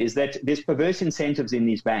add to that, is that there's perverse incentives in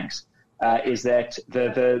these banks. Is that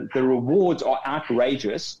the rewards are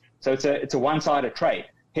outrageous, so it's a one-sided trade.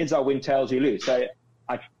 Heads I win, tails you lose. So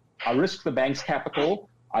I risk the bank's capital,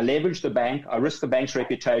 I leverage the bank, I risk the bank's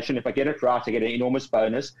reputation. If I get it right, I get an enormous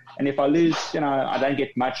bonus. And if I lose, I don't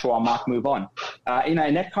get much, or I might move on. And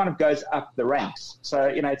that kind of goes up the ranks. So,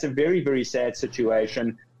 it's a very, very sad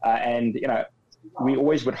situation. And we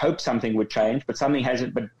always would hope something would change, but something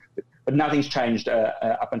hasn't. But nothing's changed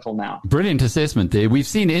up until now. Brilliant assessment there. We've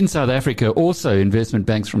seen in South Africa also investment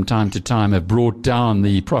banks from time to time have brought down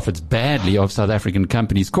the profits badly of South African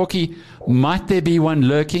companies. Kokkie, might there be one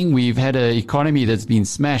lurking? We've had an economy that's been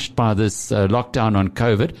smashed by this lockdown on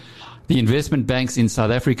COVID. The investment banks in South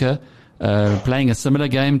Africa playing a similar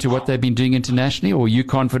game to what they've been doing internationally, or are you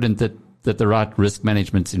confident that the right risk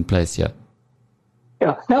management's in place here?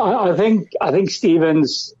 Yeah, no, I think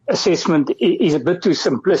Stephen's assessment is a bit too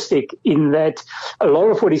simplistic, in that a lot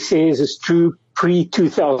of what he says is true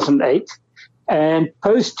pre-2008, and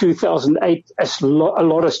post-2008 a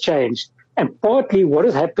lot has changed. And partly what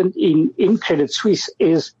has happened in Credit Suisse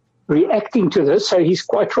is reacting to this. So he's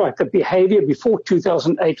quite right. The behavior before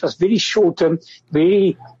 2008 was very short-term,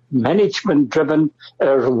 very management-driven,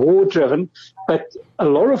 reward-driven, but a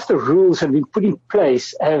lot of the rules have been put in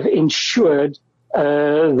place have ensured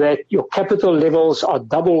that your capital levels are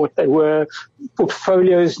double what they were.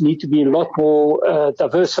 Portfolios need to be a lot more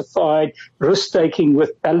diversified. Risk-taking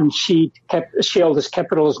with balance sheet, shareholders'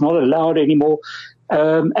 capital is not allowed anymore.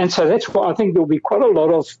 And so that's why I think there will be quite a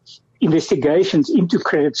lot of investigations into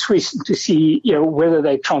Credit Suisse to see, whether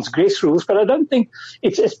they transgress rules. But I don't think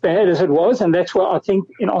it's as bad as it was. And that's why I think,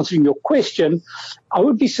 in answering your question, I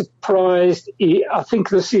would be surprised. I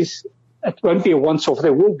think it won't be a once-off.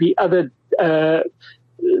 There will be other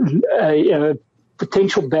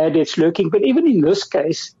potential bad debts lurking. But even in this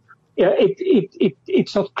case,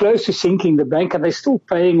 it's not close to sinking the bank, and they're still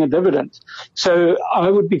paying a dividend. So I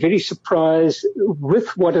would be very surprised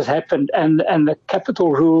with what has happened and the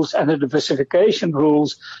capital rules and the diversification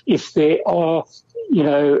rules if there are,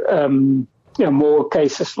 more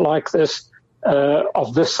cases like this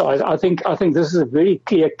of this size. I think this is a very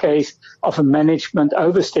clear case of a management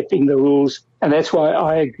overstepping the rules, and that's why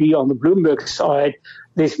I agree on the Bloomberg side.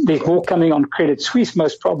 There's more coming on Credit Suisse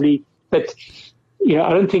most probably, but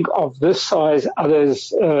I don't think of this size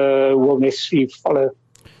others will necessarily follow.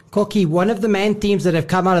 Kokkie, one of the main themes that have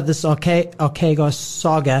come out of this Archegos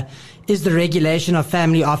saga is the regulation of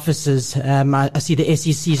family offices. I see the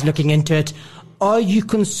SEC is looking into it. Are you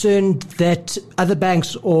concerned that other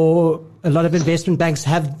banks or a lot of investment banks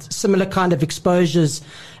have similar kind of exposures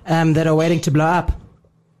that are waiting to blow up?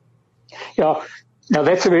 Yeah. Now,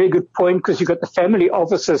 that's a very good point, because you've got the family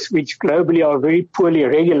offices, which globally are very poorly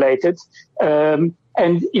regulated. And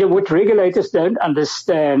what regulators don't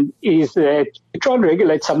understand is that you try and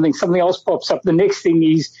regulate something else pops up. The next thing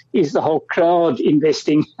is the whole crowd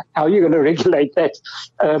investing. How are you going to regulate that?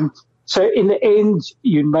 So in the end,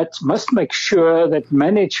 you must make sure that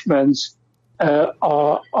managements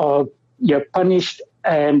are punished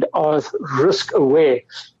and are risk aware.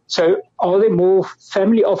 So are there more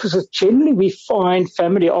family offices? Generally, we find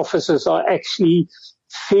family offices are actually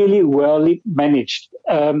fairly well managed.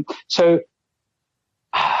 The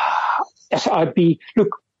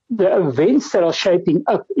events that are shaping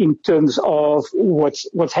up in terms of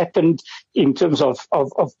what's happened in terms of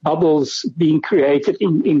bubbles being created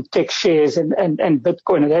in tech shares and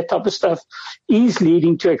Bitcoin and that type of stuff is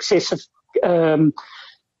leading to excessive gearing.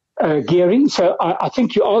 So I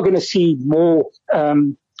think you are going to see more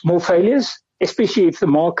failures, especially if the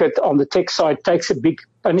market on the tech side takes a big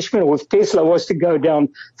punishment, or if Tesla was to go down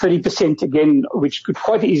 30% again, which could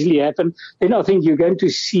quite easily happen, then I think you're going to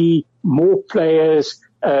see more players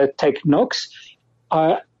take knocks.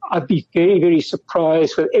 I'd be very, very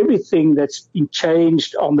surprised with everything that's been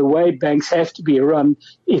changed on the way banks have to be run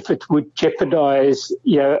if it would jeopardize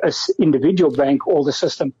an individual bank or the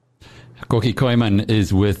system. Kokkie Kooyman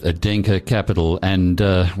is with Denker Capital. And,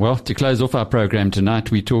 to close off our program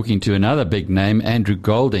tonight, we're talking to another big name, Andrew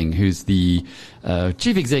Golding, who's the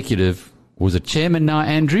chief executive, was it chairman now,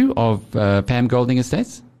 Andrew, of Pam Golding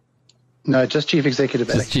Estates? No, just chief executive.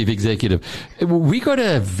 Just Alex. Chief executive. We got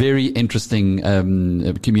a very interesting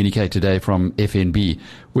communique today from FNB,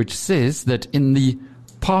 which says that in the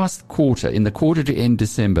past quarter, in the quarter to end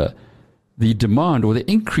December, the demand or the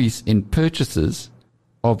increase in purchases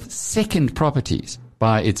of second properties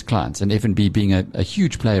by its clients, and FNB being a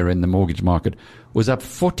huge player in the mortgage market, was up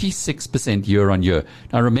 46% year on year.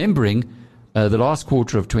 Now, remembering the last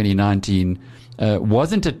quarter of 2019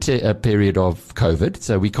 wasn't a period of COVID,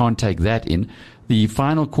 so we can't take that in. The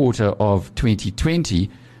final quarter of 2020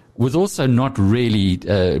 was also not really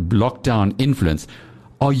lockdown influence.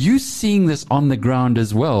 Are you seeing this on the ground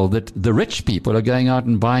as well, that the rich people are going out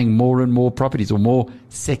and buying more and more properties or more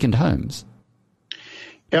second homes?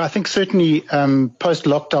 Yeah, I think certainly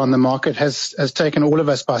post-lockdown, the market has taken all of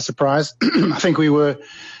us by surprise. I think we were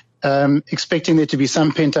expecting there to be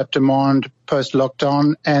some pent-up demand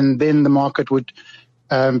post-lockdown, and then the market would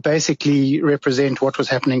basically represent what was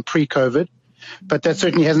happening pre-COVID. But that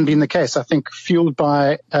certainly hasn't been the case. I think fueled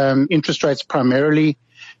by interest rates primarily,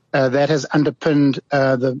 that has underpinned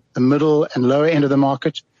the middle and lower end of the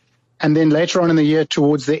market. And then later on in the year,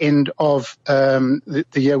 towards the end of the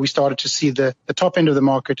year, we started to see the top end of the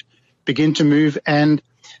market begin to move. And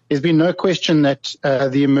there's been no question that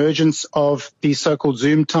the emergence of these so-called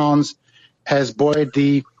Zoom towns has buoyed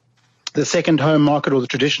the second home market, or the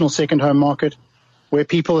traditional second home market, where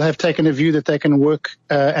people have taken a view that they can work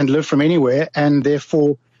and live from anywhere, and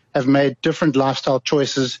therefore have made different lifestyle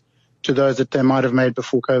choices to those that they might have made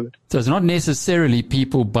before COVID. So it's not necessarily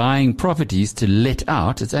people buying properties to let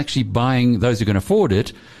out. It's actually buying, those who can afford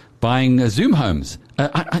it, buying Zoom homes.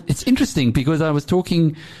 It's interesting because I was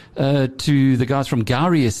talking to the guys from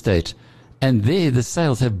Gowrie Estate, and there the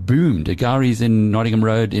sales have boomed. Gowrie's in Nottingham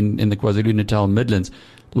Road in the KwaZulu-Natal Midlands.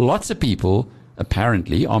 Lots of people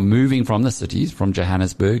apparently are moving from the cities, from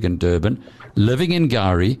Johannesburg and Durban, living in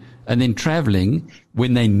Gowrie, and then traveling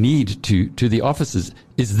when they need to the offices.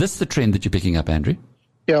 Is this the trend that you're picking up, Andrew?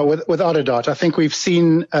 Yeah, without a doubt. I think we've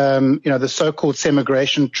seen, the so-called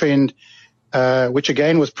semigration trend which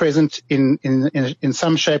again was present in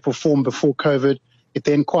some shape or form before COVID. It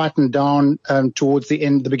then quietened down towards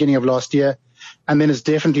the beginning of last year, and then it's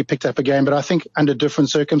definitely picked up again. But I think under different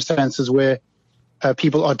circumstances where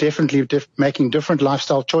people are definitely making different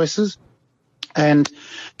lifestyle choices and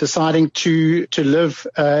deciding to live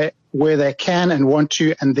where they can and want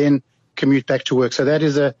to, and then commute back to work. So that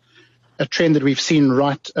is a trend that we've seen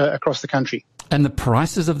right across the country. And the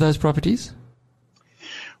prices of those properties?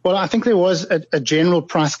 Well, I think there was a general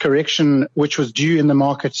price correction which was due in the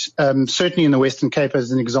market, certainly in the Western Cape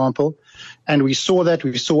as an example. And we saw that.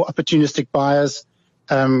 We saw opportunistic buyers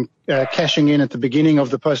cashing in at the beginning of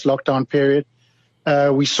the post-lockdown period.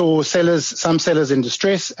 We saw some sellers in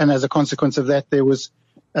distress, and as a consequence of that, there was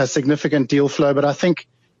a significant deal flow. But I think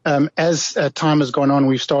as time has gone on,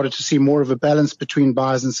 we've started to see more of a balance between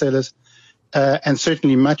buyers and sellers, and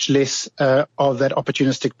certainly much less of that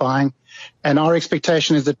opportunistic buying. And our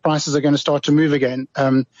expectation is that prices are going to start to move again.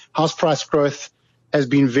 House price growth has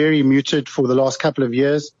been very muted for the last couple of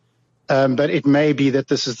years, but it may be that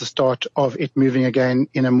this is the start of it moving again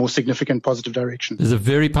in a more significant positive direction. There's a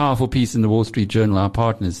very powerful piece in the Wall Street Journal, our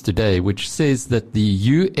partners today, which says that the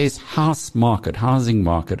U.S. housing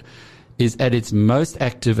market, is at its most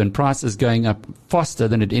active and prices going up faster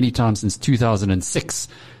than at any time since 2006.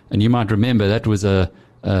 And you might remember that was a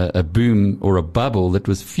boom or a bubble that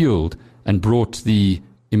was fueled and brought the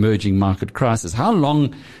emerging market crisis. How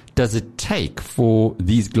long does it take for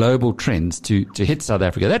these global trends to hit South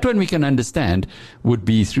Africa? That one we can understand would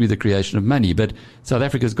be through the creation of money, but South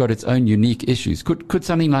Africa's got its own unique issues. Could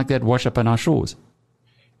something like that wash up on our shores?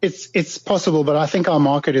 It's possible, but I think our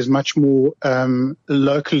market is much more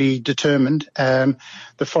locally determined. The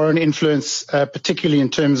foreign influence, particularly in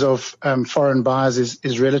terms of foreign buyers,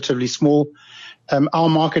 is relatively small. Our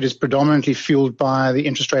market is predominantly fueled by the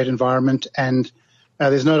interest rate environment, and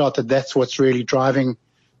there's no doubt that that's what's really driving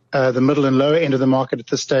the middle and lower end of the market at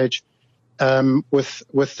this stage, with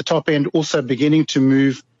the top end also beginning to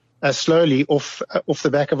move slowly off the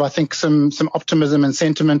back of, I think, some optimism and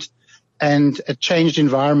sentiment and a changed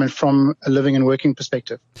environment from a living and working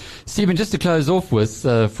perspective. Stephen, just to close off with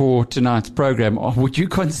for tonight's program, would you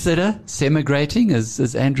consider semigrating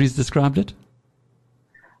as Andrew's described it?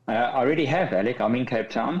 I already have, Alec. I'm in Cape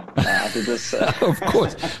Town. I did this. Of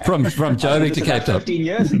course, from Joburg to Cape Town. 15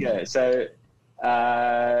 years ago. So,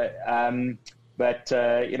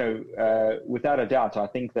 without a doubt, I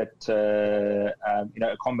think that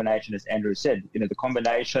a combination, as Andrew said, the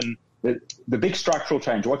combination. The big structural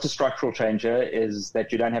change, what's a structural change here, is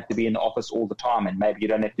that you don't have to be in the office all the time, and maybe you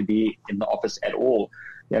don't have to be in the office at all.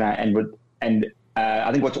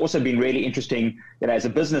 I think what's also been really interesting, as a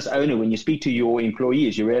business owner, when you speak to your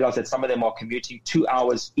employees, you realize that some of them are commuting 2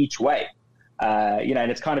 hours each way. And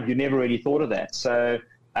it's kind of, you never really thought of that. So,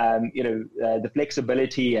 the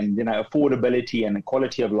flexibility and, affordability and the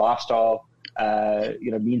quality of lifestyle,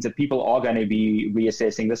 means that people are going to be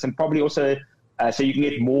reassessing this, and probably also so you can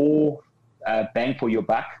get more bang for your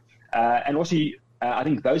buck. And also, I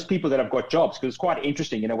think those people that have got jobs, because it's quite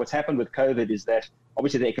interesting, what's happened with COVID is that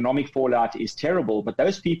obviously the economic fallout is terrible, but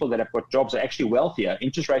those people that have got jobs are actually wealthier.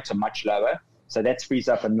 Interest rates are much lower. So that frees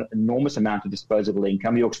up an enormous amount of disposable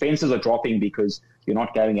income. Your expenses are dropping because you're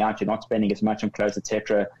not going out, you're not spending as much on clothes,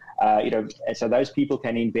 etc. So those people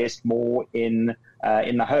can invest more in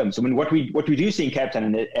the homes. I mean, what we do see in Cape Town,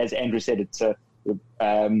 and as Andrew said, it's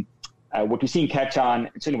what we see in Cape Town,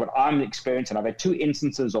 certainly what I'm experiencing, I've had 2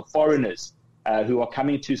 instances of foreigners who are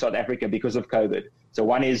coming to South Africa because of COVID. So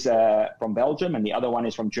one is from Belgium and the other one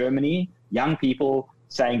is from Germany. Young people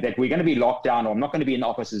saying that we're going to be locked down, or I'm not going to be in the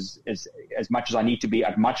office as much as I need to be.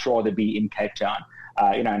 I'd much rather be in Cape Town.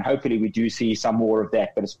 And hopefully we do see some more of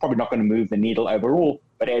that, but it's probably not going to move the needle overall.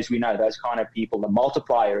 But as we know, those kind of people, the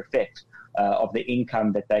multiplier effect of the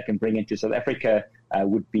income that they can bring into South Africa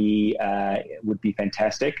would be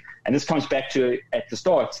fantastic. And this comes back to, at the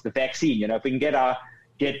start, the vaccine. If we can get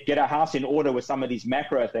our house in order with some of these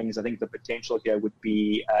macro things, I think the potential here would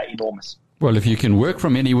be enormous. Well, if you can work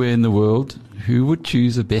from anywhere in the world, who would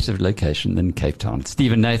choose a better location than Cape Town?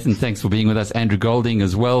 Stephen, Nathan, thanks for being with us. Andrew Golding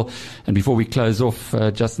as well. And before we close off,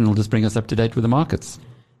 Justin will just bring us up to date with the markets.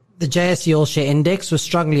 The JSE All Share Index was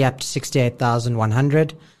strongly up to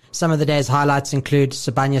 68,100. Some of the day's highlights include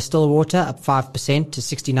Sibanye-Stillwater up 5% to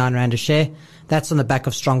 69 Rand a share. That's on the back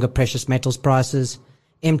of stronger precious metals prices.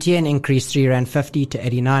 MTN increased 3 Rand 50 to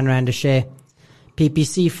 89 Rand a share.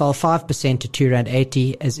 PPC fell 5% to 2 Rand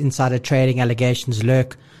 80 as insider trading allegations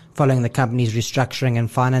lurk following the company's restructuring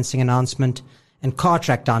and financing announcement. And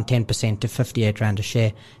Cartrack down 10% to 58 Rand a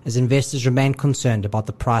share as investors remain concerned about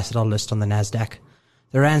the price it'll list on the Nasdaq.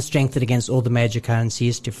 The rand strengthened against all the major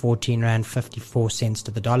currencies to 14 rand 54 cents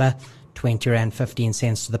to the dollar, 20 rand 15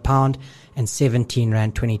 cents to the pound, and 17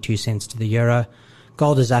 rand 22 cents to the euro.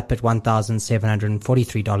 Gold is up at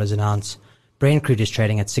 $1,743 an ounce. Brent crude is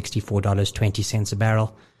trading at $64.20 a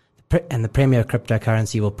barrel. And the premier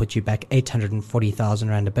cryptocurrency will put you back 840,000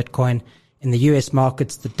 rand a Bitcoin. In the US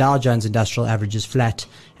markets, the Dow Jones Industrial Average is flat,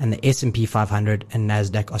 and the S&P 500 and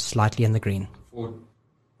Nasdaq are slightly in the green.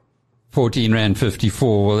 14 rand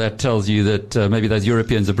 54. Well, that tells you that maybe those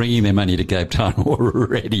Europeans are bringing their money to Cape Town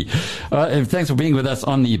already. And thanks for being with us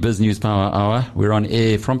on the BizNews Power Hour. We're on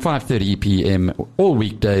air from 5:30 p.m. all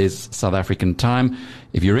weekdays, South African time.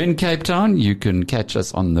 If you're in Cape Town, you can catch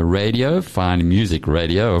us on the radio, Fine Music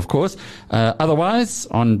Radio, of course. Otherwise,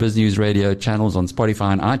 on BizNews Radio channels on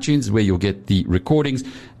Spotify and iTunes, where you'll get the recordings.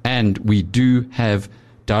 And we do have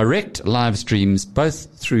direct live streams,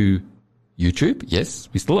 both through YouTube. Yes,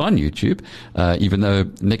 we're still on YouTube, even though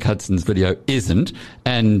Nick Hudson's video isn't,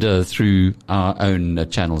 and through our own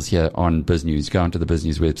channels here on BizNews. Go onto the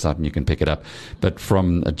BizNews website and you can pick it up. But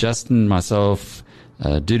from Justin, myself,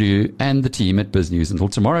 Dudu, and the team at BizNews until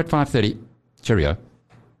tomorrow at 5:30. Cheerio.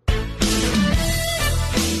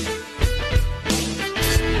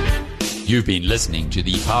 You've been listening to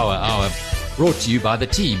the Power Hour, brought to you by the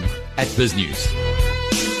team at BizNews.